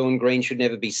 like blue and green should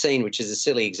never be seen, which is a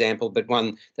silly example, but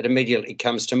one that immediately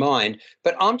comes to mind.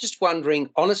 But I'm just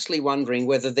honestly wondering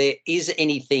whether there is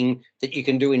anything that you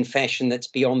can do in fashion that's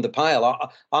beyond the pale.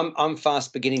 I'm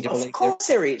fast beginning to believe. Of course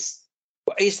there is.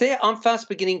 Is there? I'm fast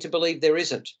beginning to believe there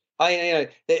isn't.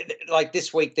 Like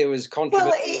this week there was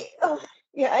controversy. Well,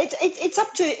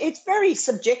 it's very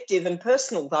subjective and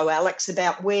personal, though, Alex,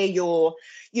 about where your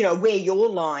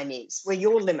line is, where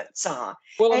your limits are.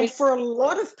 Well, for a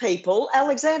lot of people,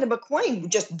 Alexander McQueen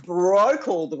just broke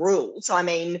all the rules. I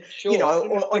mean, sure.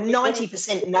 Or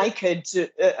 90% naked,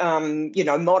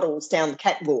 models down the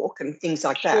catwalk and things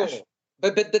like that. Sure.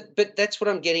 But that's what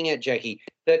I'm getting at, Jackie,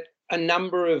 that a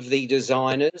number of the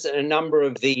designers and a number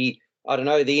of the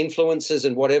influencers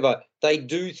and whatever, they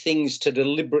do things to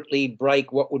deliberately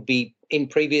break what would be in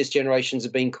previous generations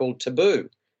have been called taboo.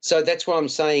 So that's why I'm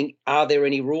saying, are there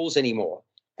any rules anymore?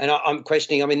 And I'm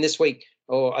questioning, this week,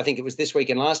 or I think it was this week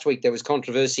and last week, there was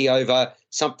controversy over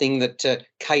something that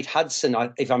Kate Hudson,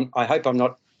 I hope I'm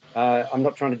not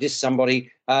trying to diss somebody,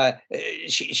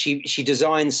 she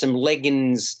designed some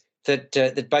leggings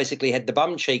that basically had the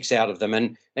bum cheeks out of them,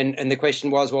 and the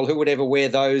question was, well, who would ever wear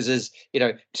those as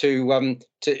to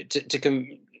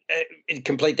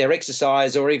complete their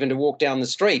exercise or even to walk down the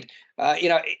street?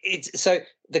 It's so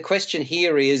the question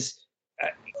here is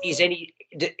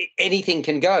anything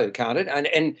can go, can't it?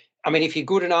 And I mean, if you're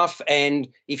good enough and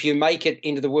if you make it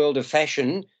into the world of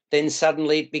fashion, then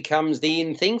suddenly it becomes the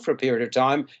in thing for a period of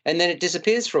time, and then it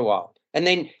disappears for a while. And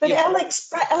then, but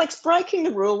Alex, breaking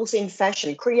the rules in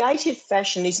fashion, creative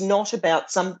fashion is not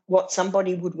about what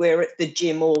somebody would wear at the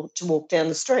gym or to walk down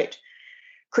the street.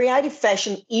 Creative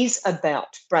fashion is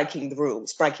about breaking the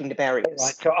rules, breaking the barriers.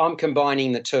 Right. So I'm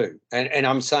combining the two, and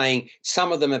I'm saying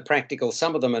some of them are practical,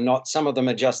 some of them are not, some of them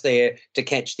are just there to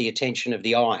catch the attention of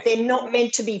the eye. They're not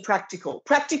meant to be practical.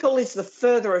 Practical is the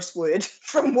furthest word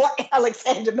from what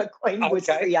Alexander McQueen was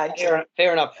creating.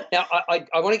 Fair enough. Now, I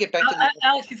want to get back to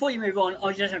Alex, before you move on,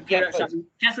 I just have to clear up something.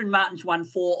 Catherine Martin's won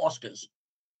 4 Oscars.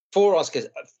 4 Oscars.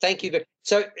 Thank you.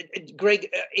 So, Greg,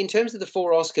 in terms of the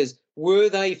 4 Oscars, were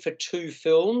they for 2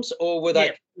 films or were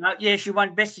they? Yeah, she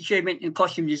won Best Achievement in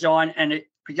Costume Design and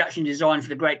Production Design for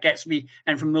The Great Gatsby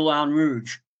and for Moulin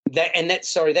Rouge.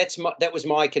 That was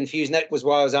my confusion. That was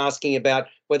why I was asking about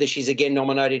whether she's again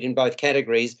nominated in both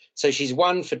categories. So she's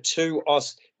won for 2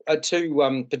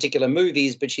 particular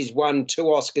movies, but she's won 2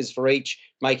 Oscars for each,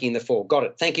 making the 4. Got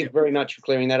it. Thank you very much for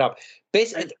clearing that up.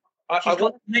 She's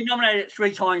been nominated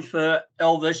 3 times for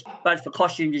Elvis, both for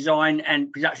costume design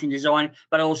and production design,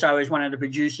 but also as one of the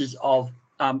producers of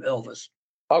Elvis.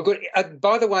 Oh, good.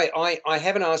 By the way, I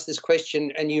haven't asked this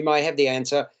question, and you may have the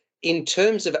answer. In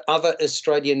terms of other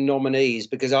Australian nominees,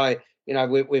 because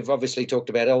we've obviously talked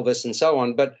about Elvis and so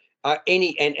on, but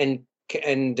Catherine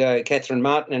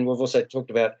Martin, and we've also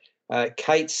talked about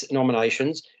Kate's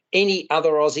nominations. Any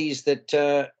other Aussies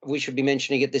that we should be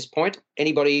mentioning at this point?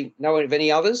 Anybody know of any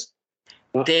others?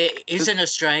 There is an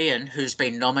Australian who's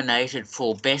been nominated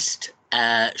for Best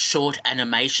Short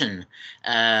Animation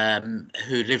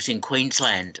who lives in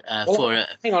Queensland.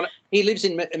 Hang on, he lives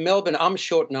in Melbourne. I'm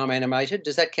short and I'm animated.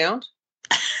 Does that count?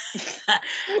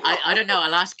 I don't know.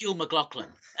 I'll ask Gil McLaughlin.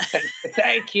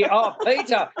 Thank you. Oh,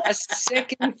 Peter, a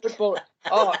second football.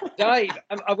 Oh, Dave,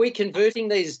 are we converting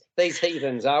these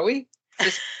heathens, are we?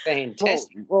 Just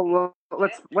fantastic. Well,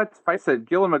 let's face it,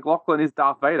 Gillan McLaughlin is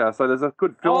Darth Vader, so there's a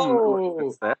good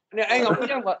film there. Now, hang on,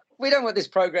 we don't want this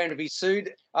program to be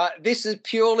sued. This is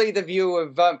purely the view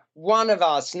of one of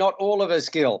us, not all of us,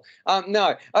 Gil.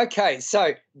 No, okay.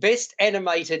 So, best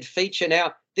animated feature.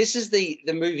 Now, this is the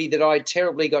movie that I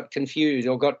terribly got confused.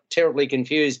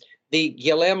 The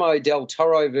Guillermo del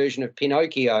Toro version of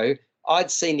Pinocchio.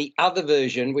 I'd seen the other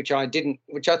version, which I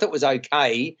thought was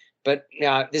okay, but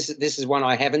this is one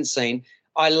I haven't seen.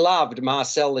 I loved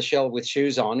Marcel the Shell with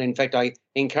Shoes On. In fact, I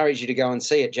encourage you to go and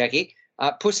see it, Jackie.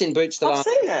 Puss in Boots. I've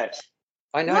seen it.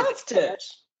 I know. Loved it.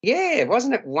 Yeah,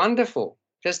 wasn't it wonderful?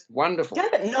 Just wonderful.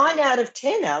 Gave it 9 out of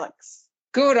 10, Alex.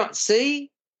 Good.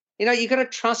 See, you've got to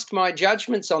trust my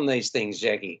judgments on these things,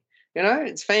 Jackie.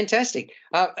 It's fantastic.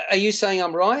 Are you saying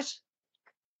I'm right?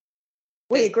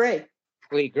 We agree.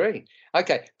 We agree.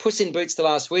 Okay. Puss in Boots: The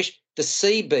Last Wish, The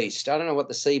Sea Beast. I don't know what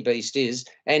The Sea Beast is,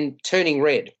 and Turning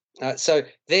Red. So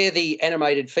they're the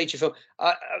animated feature film.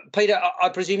 Peter, I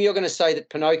presume you're going to say that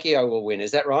Pinocchio will win.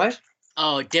 Is that right?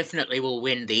 Oh, definitely will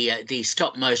win. The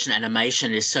stop motion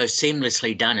animation is so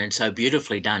seamlessly done and so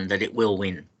beautifully done that it will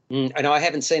win. And I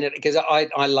haven't seen it because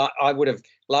I would have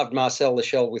loved Marcel the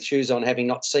Shell with Shoes On, having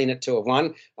not seen it to have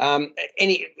won.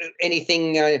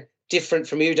 Anything different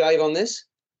from you, Dave, on this?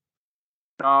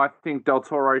 No, I think Del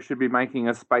Toro should be making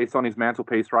a space on his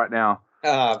mantelpiece right now.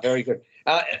 Very good.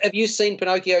 Have you seen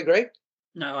Pinocchio, Greg?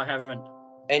 No, I haven't.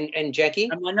 And Jackie?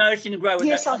 And my nose didn't grow with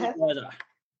Yes, that I have.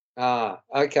 either.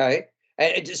 Okay.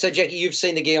 So, Jackie, you've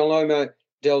seen the Guillermo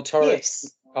del Toro?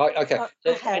 Yes. Oh, okay.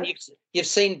 I have. And you've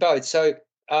seen both. So,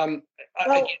 I've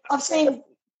seen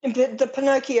the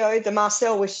Pinocchio, the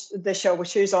Marcel with the Shell with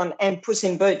Shoes On, and Puss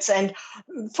in Boots. And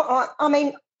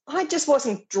I just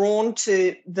wasn't drawn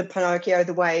to the Pinocchio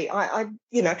the way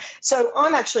So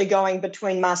I'm actually going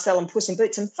between Marcel and Puss in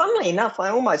Boots. And funnily enough, I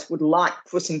almost would like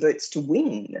Puss in Boots to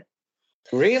win.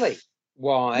 Really?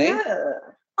 Why? Yeah.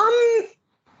 I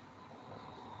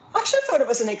actually thought it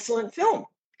was an excellent film.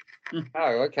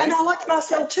 Oh, okay. And I liked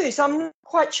Marcel too, so I'm not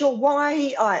quite sure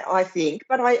why I think,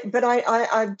 but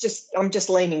I'm just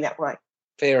leaning that way.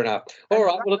 Fair enough. All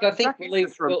right. Well, look, I think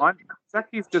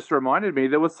Zaki's just reminded me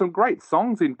there was some great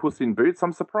songs in Puss in Boots.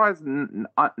 I'm surprised none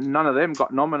of them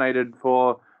got nominated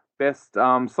for best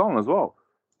song as well.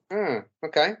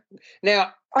 Okay.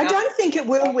 Now, I don't think it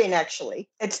will win. Actually,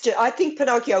 I think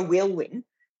Pinocchio will win,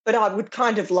 but I would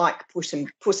kind of like Puss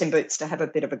in Boots to have a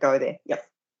bit of a go there. Yep.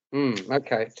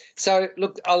 Okay. So,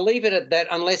 look, I'll leave it at that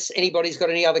unless anybody's got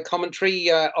any other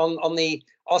commentary on the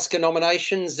Oscar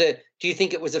nominations. Do you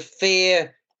think it was a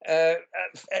fair, a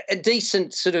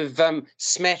decent sort of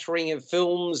smattering of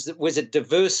films? Was it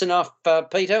diverse enough,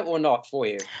 Peter, or not for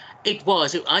you? It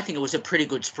was. I think it was a pretty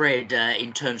good spread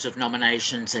in terms of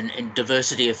nominations and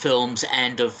diversity of films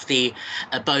and of the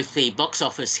both the box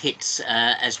office hits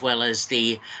as well as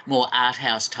the more art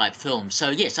house type films.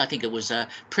 So yes, I think it was a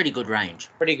pretty good range.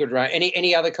 Pretty good range.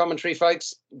 Any other commentary,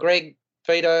 folks? Greg,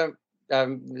 Peter,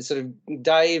 sort of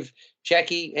Dave,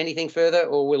 Jackie, anything further,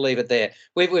 or we'll leave it there?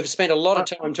 We've spent a lot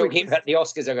of time talking about the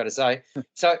Oscars, I've got to say.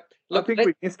 So look, I think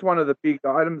we missed one of the big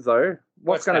items though.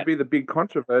 What's going to be the big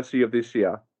controversy of this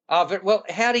year? Well,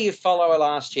 how do you follow a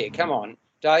last year? Come on,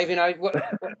 Dave.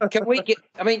 Can we get?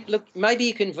 I mean, look, maybe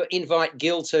you can invite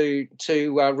Gil to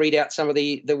read out some of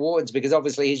the awards because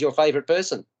obviously he's your favourite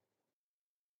person.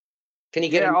 Can you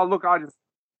get? Yeah. Look,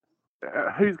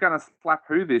 who's going to slap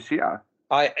who this year?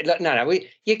 No.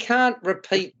 You can't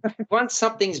repeat. Once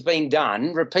something's been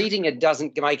done, repeating it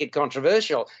doesn't make it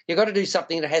controversial. You've got to do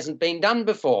something that hasn't been done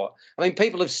before. I mean,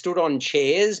 people have stood on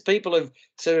chairs. People have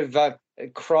sort of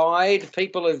cried.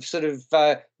 People have sort of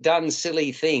done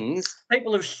silly things.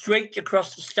 People have streaked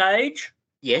across the stage.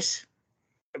 Yes.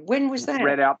 When was that?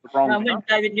 Read out the wrong.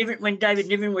 When David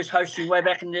Niven was hosting way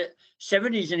back in the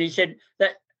 70s, and he said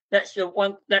that's the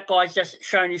one that guy's just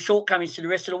showing his shortcomings to the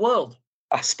rest of the world.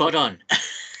 Spot on.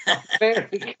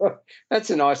 Very good. That's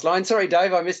a nice line. Sorry,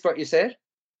 Dave, I missed what you said.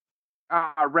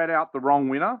 Read out the wrong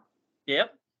winner.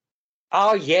 Yep.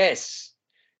 Oh yes.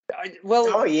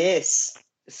 Oh yes.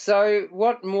 So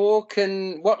what more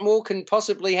can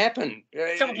possibly happen?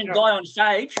 Someone can die on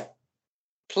stage.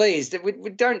 Please, we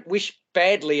don't wish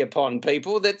badly upon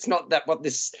people. That's not what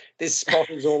this spot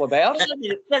is all about.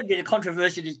 That'd be the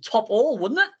controversy to top all,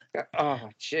 wouldn't it? Oh,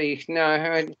 gee,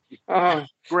 no.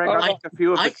 Greg, I think a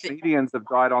few of the comedians have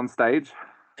died on stage.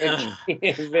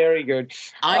 Very good.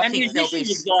 And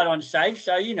musicians have died on stage,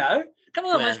 so come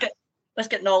on, let's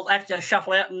get an old actor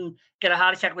shuffle out and get a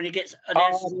heart attack when he gets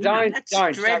announced. Don't.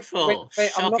 Dreadful.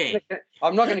 Shocking.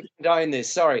 I'm not going to condone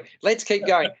this. Sorry. Let's keep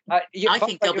going. I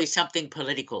think there'll be something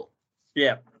political.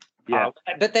 Yeah. Yeah.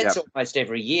 But that's almost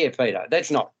every year, Peter.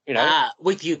 That's not,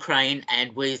 with Ukraine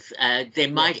and with there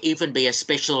might even be a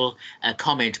special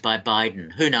comment by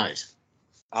Biden. Who knows?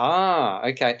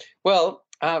 Okay. Well,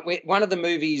 one of the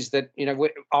movies that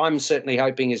I'm certainly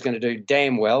hoping is going to do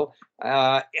damn well,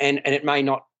 and it may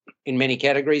not in many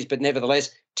categories, but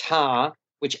nevertheless, Tar,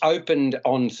 which opened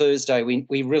on Thursday.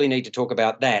 We really need to talk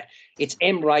about that. It's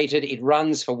M-rated. It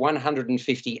runs for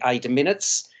 158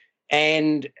 minutes,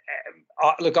 and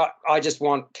look, I just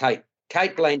want Kate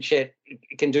Blanchett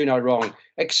can do no wrong.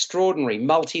 Extraordinary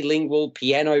multilingual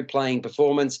piano-playing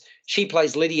performance. She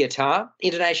plays Lydia Tarr,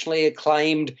 internationally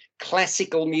acclaimed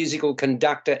classical musical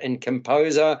conductor and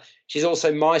composer. She's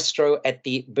also maestro at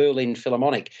the Berlin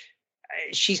Philharmonic.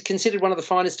 She's considered one of the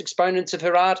finest exponents of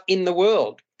her art in the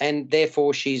world, and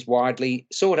therefore she's widely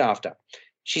sought after.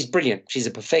 She's brilliant. She's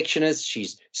a perfectionist.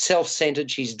 She's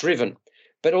self-centered. She's driven,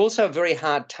 but also a very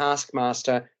hard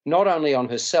taskmaster, not only on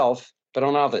herself, but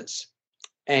on others.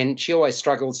 And she always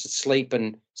struggles to sleep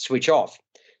and switch off.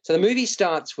 So the movie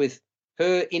starts with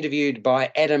her interviewed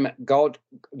by Adam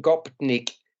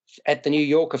Gopnik at the New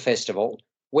Yorker Festival,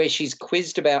 where she's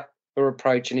quizzed about her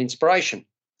approach and inspiration.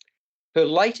 Her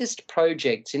latest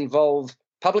projects involve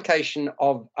publication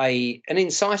of an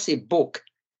incisive book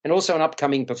and also an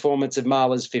upcoming performance of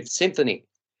Mahler's Fifth Symphony.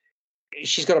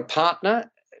 She's got a partner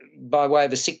by way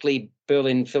of a sickly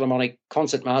Berlin Philharmonic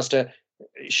concertmaster,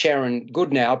 Sharon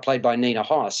Goodnow, played by Nina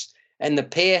Hoss, and the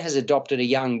pair has adopted a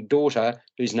young daughter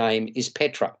whose name is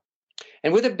Petra.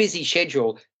 And with a busy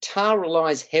schedule, Tar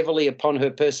relies heavily upon her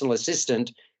personal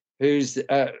assistant, who's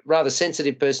a rather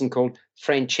sensitive person called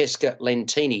Francesca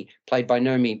Lentini, played by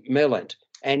Nomi Merlant,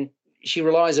 and she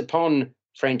relies upon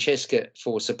Francesca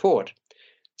for support.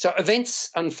 So events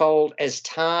unfold as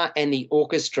Tar and the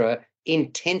orchestra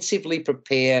intensively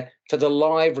prepare for the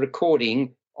live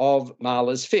recording of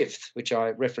Mahler's Fifth, which I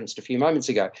referenced a few moments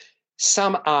ago.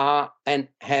 Some are and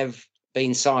have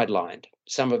been sidelined,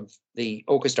 some of the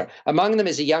orchestra. Among them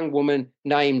is a young woman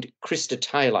named Krista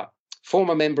Taylor,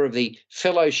 former member of the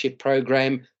fellowship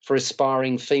program for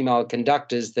aspiring female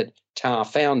conductors that Tar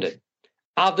founded.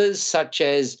 Others, such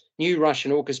as new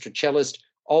Russian orchestra cellist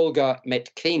Olga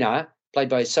Metkina, played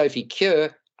by Sophie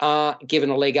Kure, are given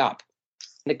a leg up.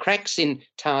 The cracks in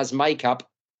Tar's makeup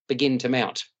begin to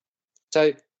mount.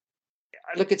 So,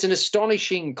 look, it's an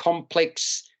astonishing,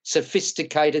 complex,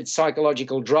 sophisticated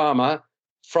psychological drama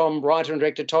from writer and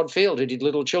director Todd Field, who did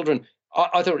Little Children.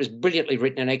 I thought it was brilliantly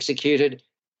written and executed.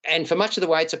 And for much of the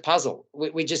way, it's a puzzle.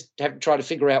 We just have to try to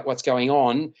figure out what's going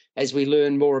on as we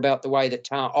learn more about the way that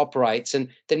Tar operates. And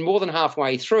then more than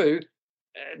halfway through,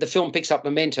 the film picks up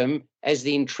momentum as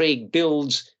the intrigue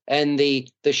builds and the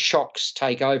shocks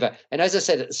take over. And as I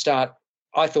said at the start,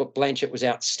 I thought Blanchett was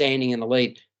outstanding in the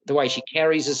lead. The way she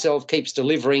carries herself, keeps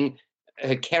delivering.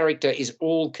 Her character is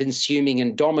all-consuming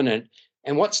and dominant.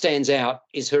 And what stands out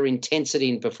is her intensity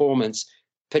in performance,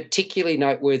 particularly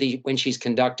noteworthy when she's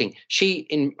conducting. She,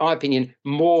 in my opinion,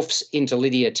 morphs into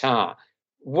Lydia Tarr.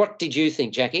 What did you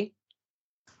think, Jackie?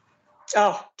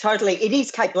 Oh, totally. It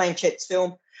is Kate Blanchett's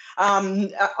film.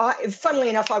 Funnily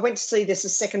enough, I went to see this a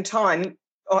second time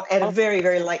at a very,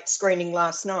 very late screening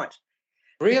last night.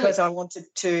 Really? Because I wanted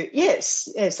to, yes,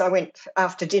 I went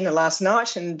after dinner last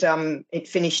night and it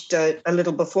finished a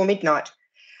little before midnight.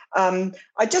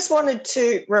 I just wanted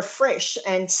to refresh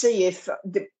and see if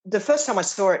the first time I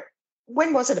saw it,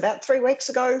 when was it? About 3 weeks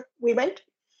ago we went.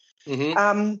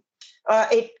 Mm-hmm.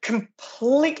 It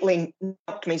completely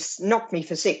knocked me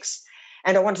for six,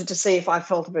 and I wanted to see if I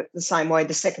felt a bit the same way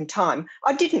the second time.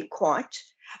 I didn't quite.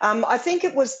 I think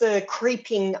it was the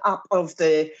creeping up of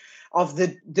the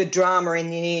drama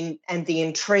and the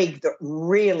intrigue that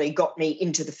really got me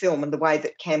into the film and the way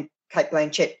that Kate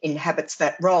Blanchett inhabits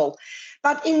that role.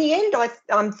 But in the end,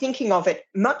 I'm thinking of it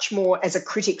much more as a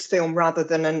critic's film rather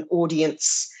than an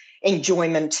audience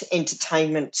enjoyment,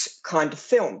 entertainment kind of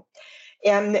film.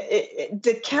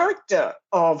 The character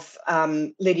of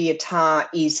Lydia Tarr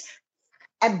is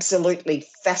absolutely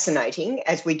fascinating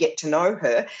as we get to know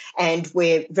her, and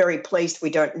we're very pleased we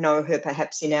don't know her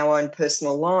perhaps in our own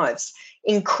personal lives.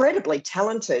 Incredibly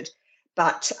talented,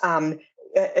 but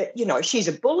she's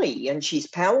a bully and she's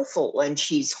powerful and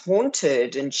she's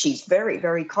haunted and she's very,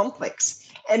 very complex.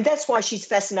 And that's why she's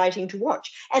fascinating to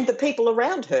watch. And the people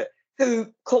around her who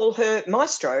call her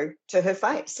maestro to her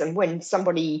face. And when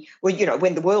somebody, when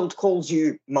the world calls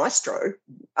you maestro,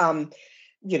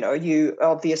 you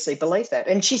obviously believe that.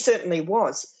 And she certainly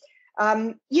was.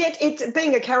 Yet it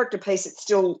being a character piece, it's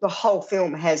still, the whole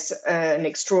film has an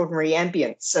extraordinary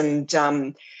ambience,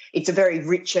 and it's a very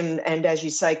rich and, as you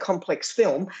say, complex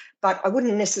film. But I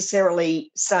wouldn't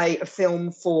necessarily say a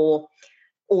film for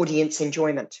audience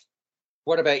enjoyment.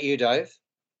 What about you, Dave?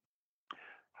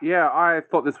 Yeah, I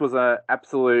thought this was an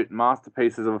absolute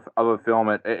masterpiece of a film.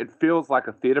 It feels like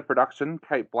a theatre production.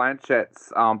 Kate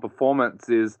Blanchett's performance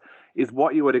is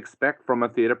what you would expect from a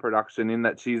theatre production, in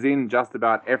that she's in just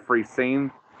about every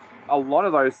scene. A lot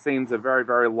of those scenes are very,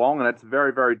 very long, and it's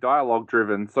very, very dialogue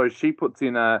driven. So she puts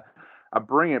in a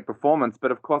brilliant performance. But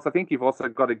of course, I think you've also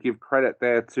got to give credit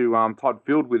there to Todd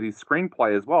Field with his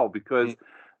screenplay as well, because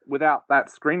without that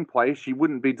screenplay, she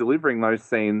wouldn't be delivering those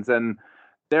scenes, and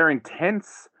they're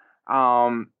intense.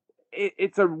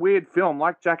 It's a weird film.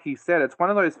 Like Jackie said, it's one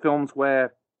of those films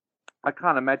where I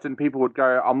can't imagine people would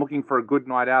go, I'm looking for a good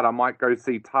night out, I might go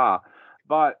see Tar.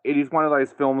 But it is one of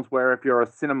those films where if you're a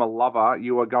cinema lover,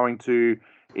 you are going to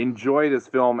enjoy this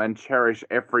film and cherish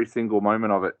every single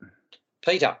moment of it.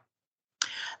 Peter?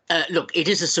 Look, it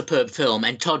is a superb film,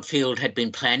 and Todd Field had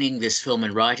been planning this film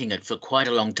and writing it for quite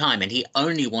a long time, and he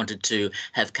only wanted to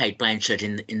have Kate Blanchett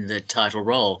in the title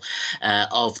role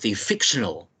of the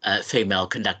fictional female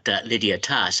conductor Lydia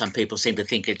Tarr. Some people seem to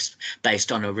think it's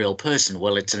based on a real person.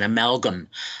 Well, it's an amalgam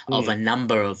of a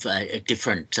number of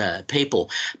different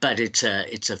people, but it's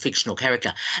a fictional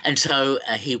character. And so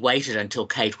he waited until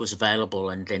Kate was available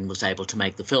and then was able to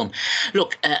make the film.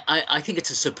 Look, I think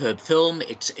it's a superb film.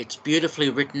 It's beautifully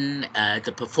written.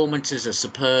 The performances are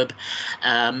superb.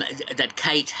 That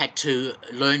Kate had to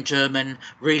learn German,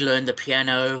 relearn the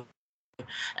piano,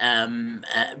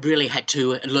 really had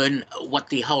to learn what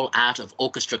the whole art of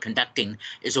orchestra conducting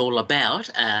is all about,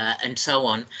 and so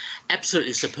on.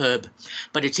 Absolutely superb.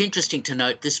 But it's interesting to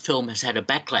note this film has had a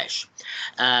backlash.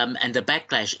 And the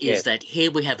backlash is that here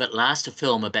we have at last a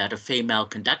film about a female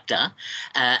conductor,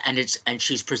 and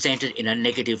she's presented in a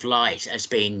negative light as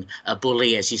being a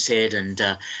bully, as you said, and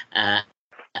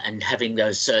having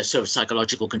those sort of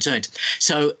psychological concerns.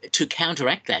 So to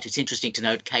counteract that, it's interesting to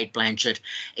note Kate Blanchett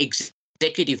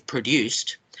executive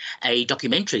produced a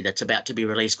documentary that's about to be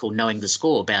released called Knowing the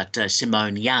Score about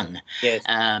Simone Young. Yes.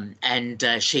 And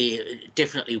she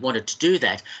definitely wanted to do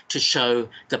that to show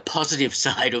the positive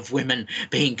side of women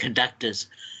being conductors.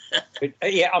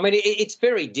 Yeah, I mean, it's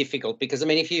very difficult because, I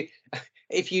mean,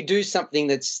 if you do something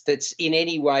that's in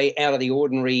any way out of the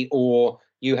ordinary, or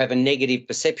you have a negative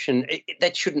perception,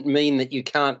 that shouldn't mean that you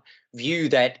can't view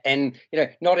that. And,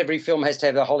 not every film has to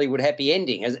have a Hollywood happy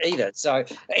ending either. So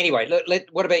anyway,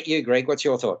 what about you, Greg? What's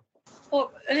your thought?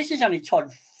 Well, this is only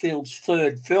Todd Field's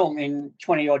third film in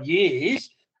 20-odd years.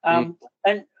 And,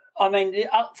 I mean, the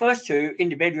first two, In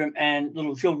the Bedroom and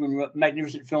Little Children, were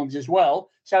magnificent films as well.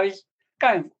 So he's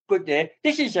going good there.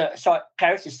 This is a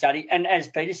character study. And as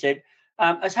Peter said,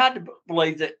 it's hard to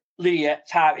believe that Lydia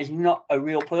Tarr is not a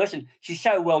real person. She's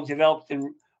so well developed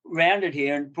and rounded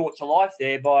here and brought to life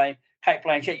there by Kate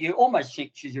Blanchett. You almost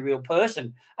think she's a real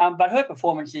person. But her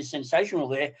performance is sensational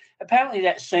there. Apparently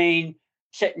that scene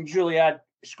set in Juilliard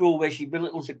School where she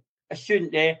belittles a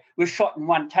student there was shot in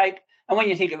one take. And when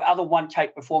you think of other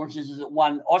one-take performances that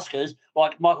won Oscars,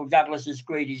 like Michael Douglas's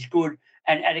Greed is Good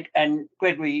and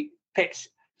Gregory Peck's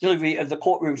delivery of the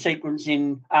courtroom sequence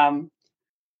in To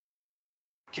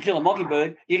Kill a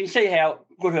Mockingbird, you can see how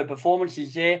good her performance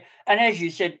is there. And as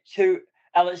you said too,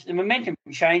 Alice, the momentum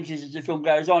changes as the film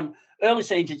goes on. Early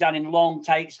scenes are done in long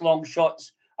takes, long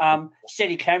shots,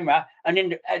 steady camera, and then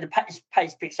the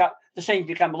pace picks up. The scenes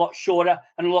become a lot shorter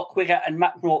and a lot quicker and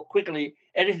much more quickly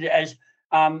edited as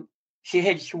she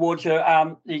heads towards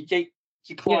her the deep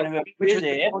decline of her career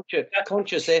there.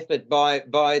 Conscious effort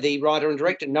by the writer and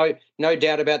director. No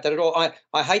doubt about that at all.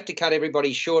 I hate to cut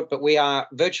everybody short, but we are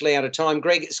virtually out of time.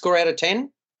 Greg, score out of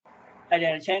 10? 8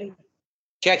 out of 10.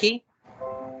 Jackie?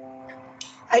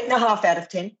 8.5 out of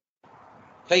 10.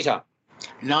 Peter?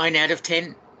 9 out of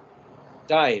 10.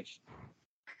 Dave?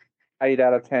 8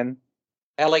 out of 10.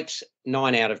 Alex?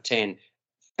 9 out of 10.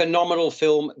 Phenomenal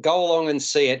film. Go along and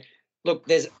see it. Look,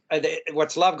 there's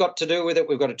what's love got to do with it?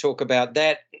 We've got to talk about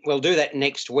that. We'll do that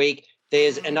next week.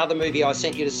 There's another movie I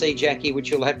sent you to see, Jackie, which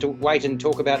you'll have to wait and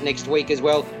talk about next week as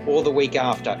well, or the week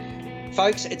after.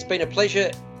 Folks, it's been a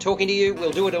pleasure talking to you.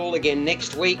 We'll do it all again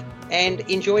next week, and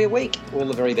enjoy your week. All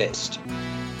the very best.